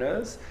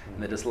entrepreneurs,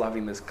 and they're just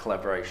loving this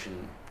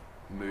collaboration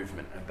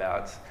movement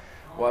about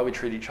why we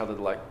treat each other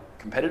like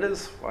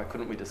competitors. Why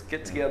couldn't we just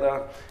get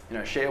together,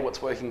 share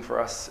what's working for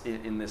us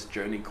in this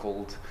journey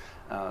called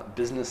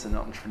business and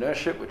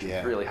entrepreneurship, which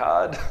is really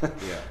hard.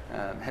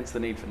 Hence the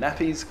need for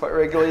nappies quite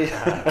regularly.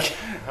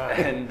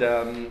 and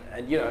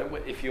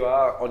if you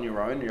are on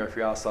your own, if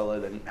you are solo,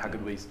 then how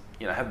could we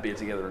have a beer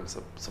together and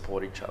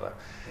support each other?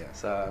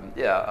 So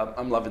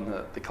I'm loving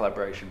the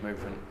collaboration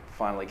movement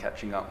finally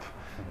catching up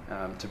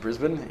to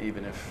Brisbane,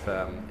 even if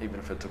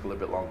it took a little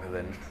bit longer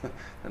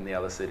than the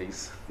other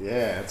cities.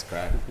 Yeah, that's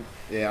great.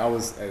 I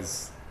was,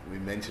 as we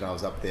mentioned, I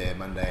was up there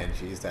Monday and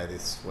Tuesday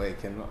this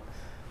week, and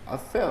I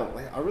felt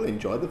I really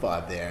enjoyed the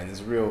vibe there. And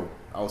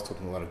I was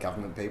talking to a lot of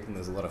government people, and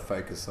there's a lot of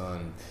focus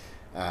on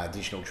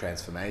digital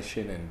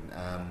transformation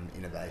and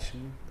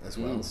innovation as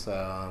well.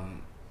 So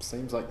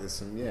seems like there's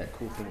some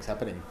cool things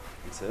happening.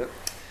 That's it.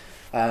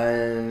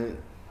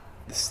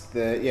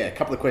 A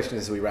couple of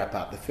questions as we wrap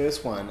up. The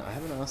first one, I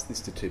haven't asked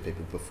this to two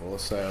people before,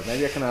 so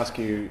maybe I can ask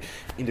you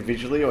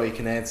individually, or you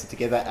can answer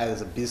together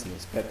as a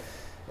business. But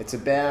it's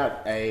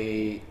about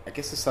a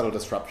subtle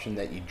disruption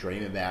that you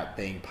dream about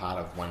being part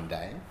of one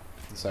day.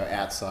 So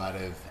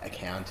outside of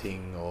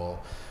accounting, or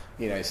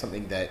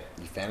something that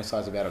you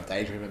fantasize about or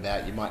daydream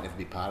about, you might never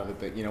be part of it.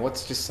 But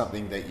what's just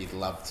something that you'd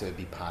love to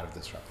be part of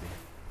disrupting?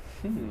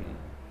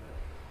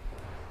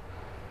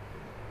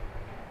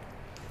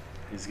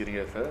 Who's going to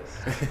go first?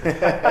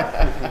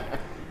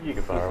 You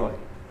can fire away.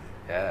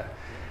 Yeah.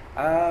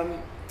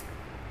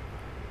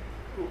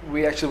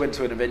 We actually went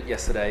to an event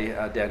yesterday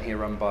down here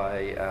run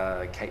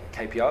by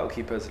KPI, or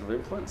Key Person of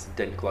Influence,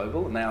 Dent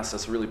Global, and they asked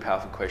us a really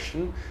powerful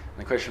question. And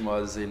the question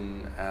was,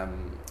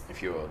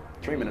 if you were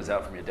 3 minutes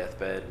out from your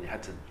deathbed and you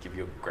had to give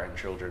your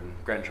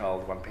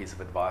grandchild one piece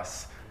of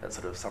advice that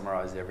sort of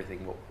summarised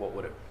everything, what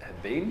would it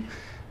have been?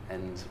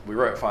 And we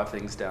wrote 5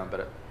 things down,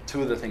 but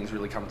two of the things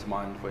really come to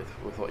mind with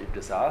what you've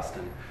just asked.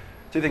 And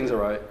 2 things I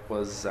wrote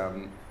was,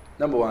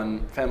 number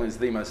 1, family is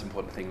the most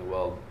important thing in the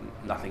world.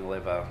 Nothing will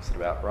ever sort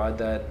of outride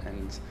that.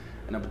 And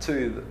number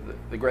 2,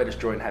 the greatest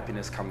joy and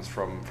happiness comes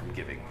from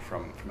giving,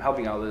 from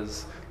helping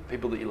others,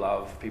 people that you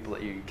love, people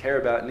that you care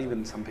about, and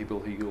even some people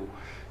who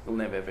you'll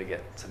never ever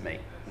get to meet.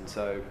 And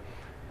so,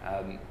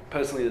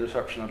 personally, the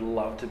disruption I'd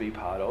love to be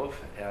part of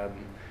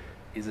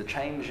is a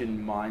change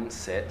in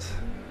mindset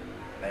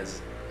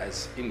as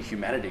in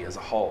humanity as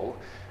a whole,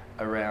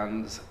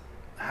 around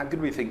how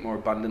could we think more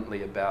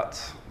abundantly about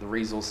the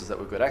resources that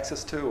we've got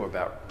access to, or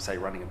about, say,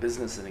 running a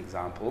business, as an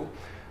example,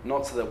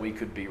 not so that we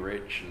could be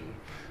rich and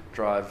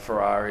drive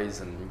Ferraris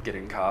and get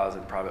in cars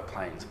and private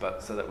planes,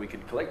 but so that we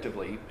could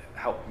collectively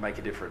help make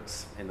a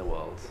difference in the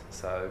world.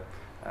 So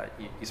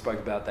you spoke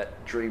about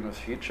that dream of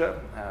future.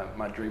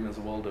 My dream is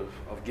a world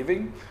of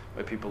giving,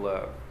 where people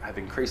have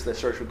increased their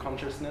social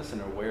consciousness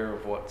and are aware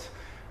of what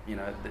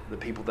the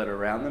people that are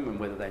around them, and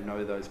whether they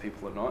know those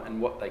people or not, and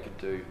what they could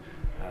do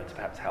to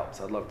perhaps help.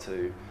 So I'd love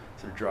to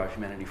sort of drive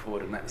humanity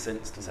forward in that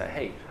sense, to say,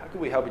 hey, how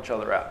can we help each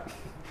other out?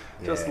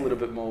 Just a little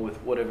bit more with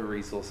whatever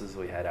resources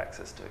we had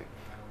access to.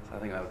 So I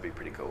think that would be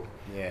pretty cool.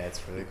 Yeah,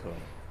 it's really cool.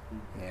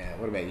 Yeah,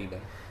 what about you,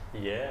 Ben?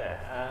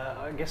 Yeah,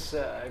 I guess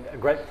a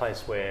great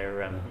place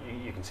where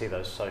you can see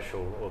those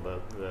social, or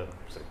the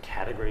sort of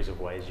categories of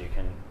ways you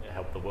can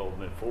help the world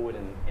move forward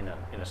in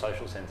a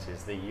social sense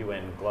is the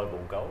UN Global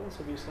Goals.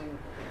 Have you seen?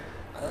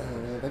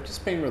 They've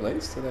just been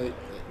released, or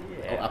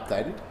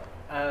updated?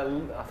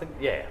 I think,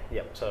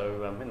 yep.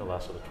 So in the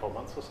last sort of 12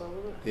 months or so,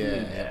 was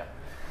it? Yeah.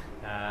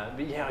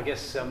 But I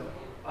guess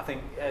I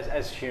think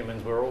as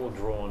humans, we're all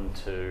drawn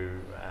to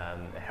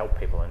help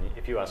people. And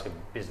if you ask a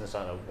business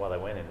owner why they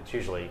went in, it's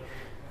usually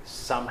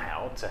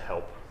somehow to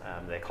help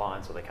their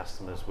clients or their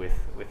customers with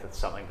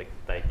something that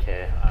they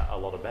care a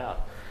lot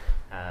about.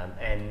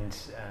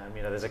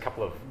 There's a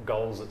couple of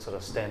goals that sort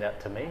of stand out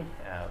to me.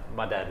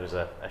 My dad was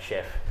a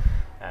chef,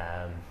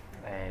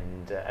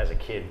 and as a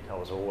kid I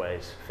was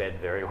always fed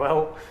very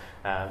well.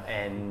 I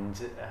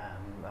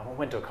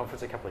went to a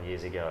conference a couple of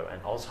years ago, and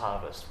Oz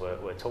Harvest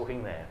were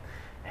talking there,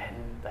 and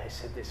they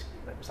said this,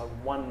 it was like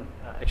one,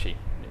 actually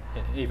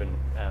even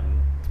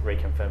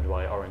reconfirmed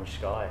by Orange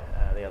Sky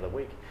the other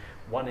week,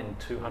 1 in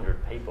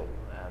 200 people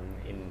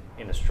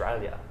in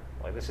Australia,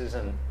 like this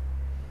isn't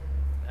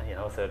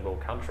a third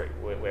world country,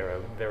 we're a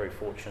very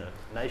fortunate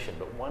nation,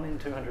 but 1 in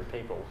 200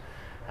 people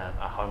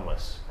are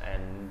homeless.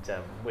 And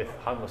with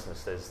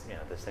homelessness there's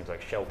things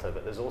like shelter,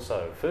 but there's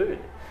also food.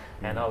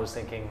 And I was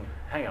thinking,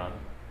 hang on,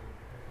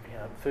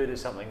 food is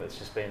something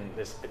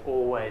there's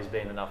always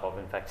been enough of,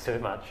 in fact too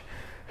much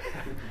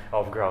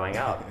of growing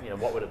up.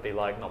 What would it be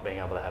like not being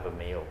able to have a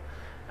meal?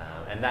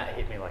 and that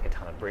hit me like a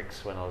ton of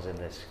bricks when I was in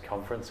this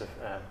conference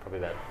probably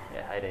about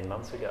 18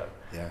 months ago.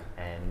 Yeah.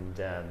 And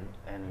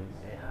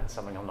it's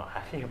something I'm not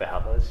happy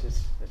about. It's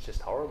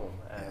just horrible.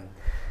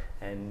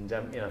 And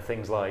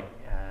things like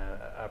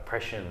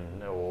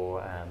oppression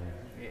or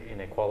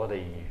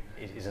inequality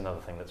is another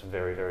thing that's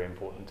very, very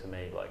important to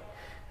me. Like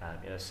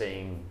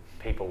seeing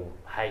people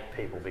hate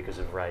people because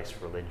of race,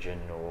 religion,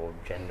 or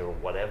gender, or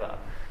whatever.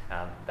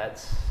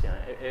 That's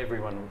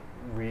everyone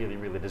really,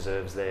 really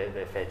deserves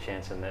their fair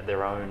chance and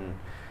their own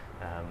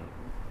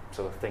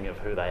sort of thing of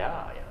who they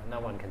are. No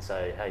one can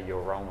say, "Hey,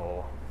 you're wrong"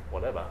 or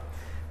whatever,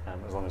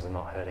 as long as they're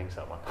not hurting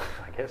someone,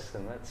 I guess.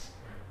 And that's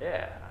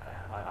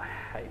I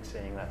hate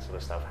seeing that sort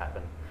of stuff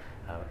happen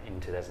in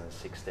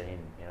 2016.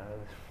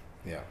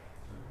 Yeah.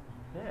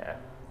 Yeah.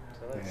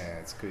 So that's,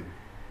 it's good.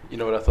 You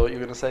know what I thought you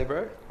were going to say,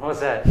 bro? What was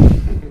that?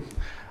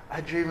 I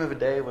dream of a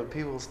day when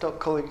people stop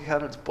calling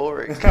accountants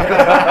boring.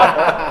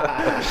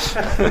 I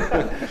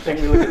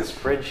think we look at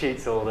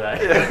spreadsheets all day.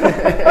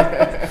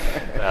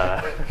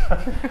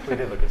 We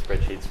do look at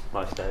spreadsheets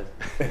most days.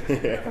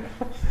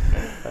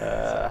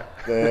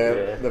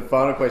 The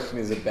final question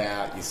is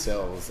about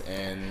yourselves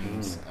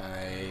and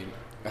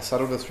a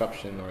subtle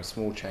disruption or a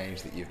small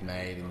change that you've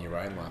made in your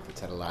own life that's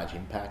had a large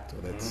impact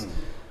or that's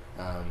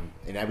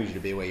enabled you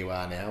to be where you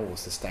are now or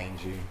sustained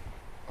you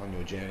on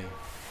your journey.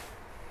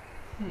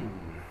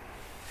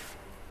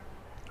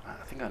 I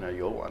think I know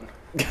your one.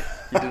 You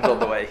did it on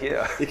the way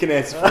here. You can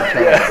answer for a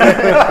chance.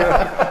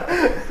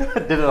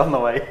 Did it on the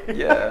way.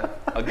 Yeah,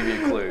 I'll give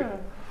you a clue.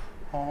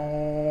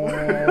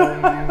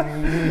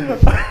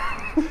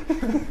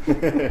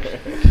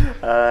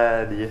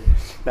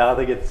 No, I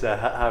think it's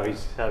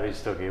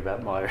Harvee's talking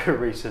about my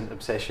recent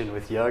obsession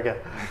with yoga.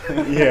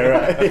 Yeah,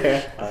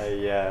 right.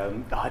 Yeah.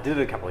 I did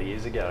it a couple of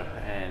years ago,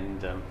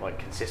 and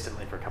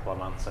consistently for a couple of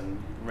months,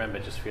 and remember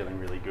just feeling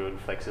really good,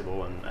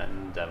 flexible,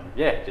 and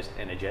just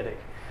energetic.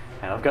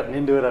 And I've gotten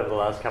into it over the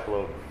last couple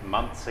of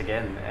months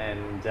again,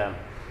 and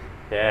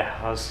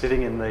I was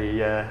sitting in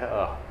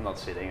the not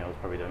sitting. I was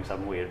probably doing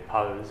some weird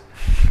pose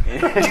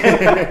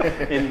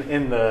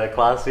in the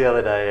class the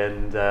other day,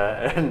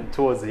 and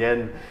towards the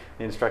end,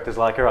 the instructor's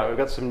like, "All right, we've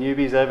got some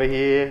newbies over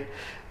here.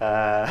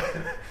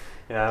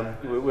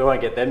 We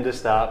won't get them to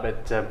start,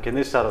 but can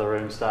this side of the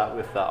room start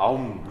with the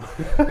Om?"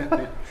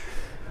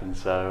 And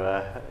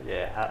so,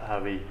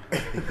 Harvee.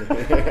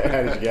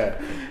 How did you go?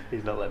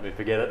 He's not let me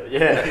forget it.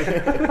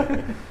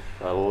 Yeah.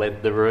 I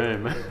led the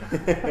room.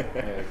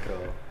 Yeah,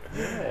 cool.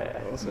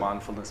 Yeah. Awesome.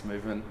 Mindfulness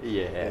movement.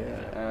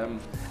 Yeah.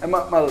 And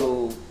my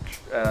little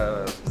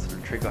sort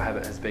of trick or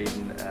habit has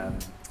been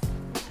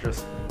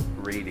just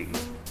reading.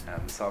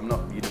 So I'm not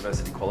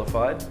university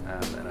qualified,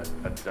 and I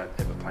don't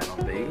ever plan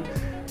on being,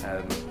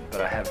 but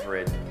I have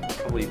read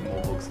probably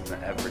more books than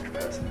the average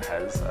person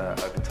has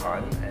over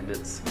time, and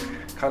it's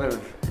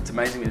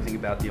amazing when you think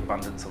about the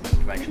abundance of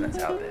information that's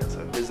out there.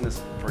 So in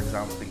business, for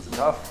example, things are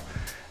tough.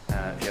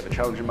 If you have a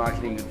challenge in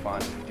marketing, you can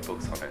find 50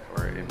 books on it.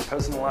 Or in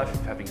personal life, if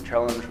you're having a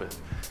challenge with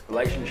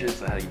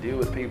relationships or how you deal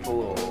with people,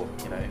 or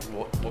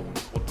what's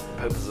the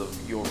purpose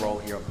of your role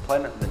here on the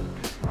planet,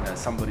 then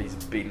somebody's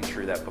been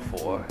through that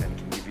before and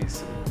can give you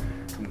some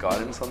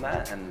guidance on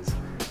that. And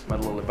my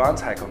little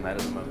advanced hack on that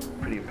is I'm a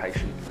pretty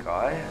impatient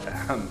guy.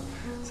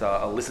 So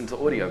I'll listen to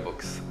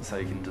audiobooks, so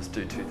you can just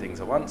do two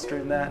things at once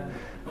during that.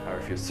 Or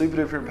if you're super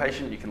duper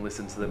impatient, you can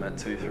listen to them at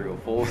 2, 3 or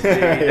 4 speed.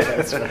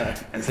 That's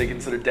right. And so you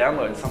can sort of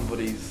download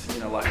somebody's,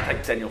 like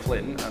take Daniel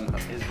Flynn,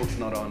 his book's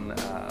not on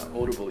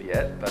Audible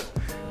yet, but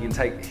you can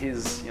take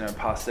his,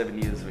 past 7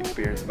 years of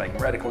experience of making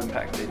radical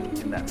impact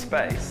in that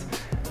space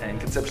and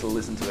conceptually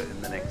listen to it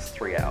in the next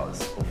 3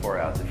 hours or 4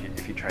 hours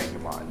if you train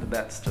your mind. And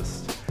that's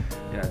just,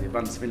 the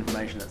abundance of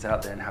information that's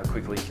out there and how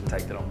quickly you can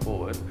take that on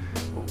board.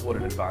 What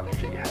an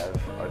advantage that you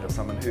have over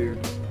someone who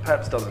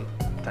perhaps doesn't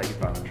take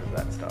advantage of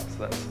that stuff. So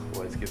that's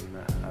always given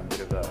a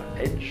bit of an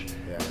edge,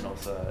 and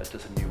also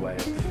just a new way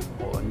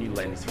or a new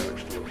lens through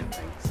which to look at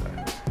things. So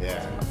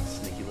that's a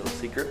sneaky little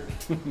secret.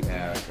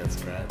 Yeah, that's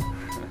great.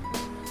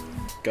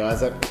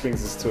 Guys, that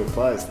brings us to a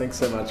close. Thanks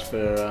so much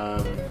for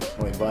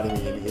inviting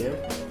me in here,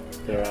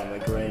 for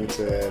agreeing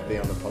to be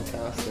on the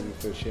podcast, and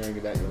for sharing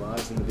about your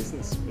lives and the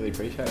business. Really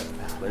appreciate it.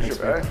 Pleasure,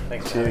 bro.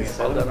 Thanks. Cheers.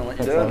 Well done on what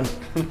you're doing.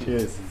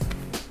 Cheers.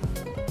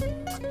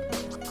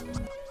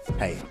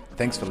 Hey,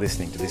 thanks for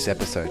listening to this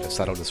episode of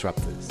Subtle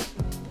Disruptors.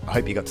 I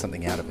hope you got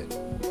something out of it.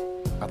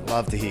 I'd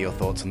love to hear your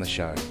thoughts on the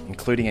show,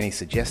 including any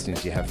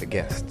suggestions you have for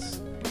guests.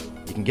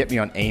 You can get me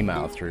on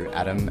email through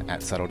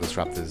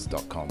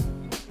adam@subtledisruptors.com.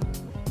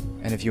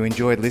 And if you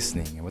enjoyed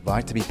listening and would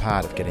like to be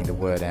part of getting the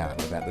word out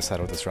about the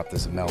Subtle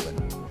Disruptors of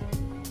Melbourne,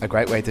 a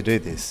great way to do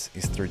this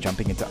is through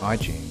jumping into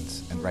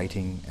iTunes and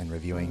rating and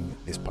reviewing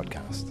this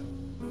podcast.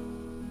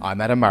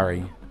 I'm Adam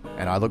Murray,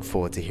 and I look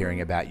forward to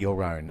hearing about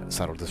your own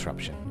subtle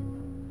disruption.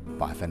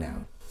 Bye for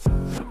now.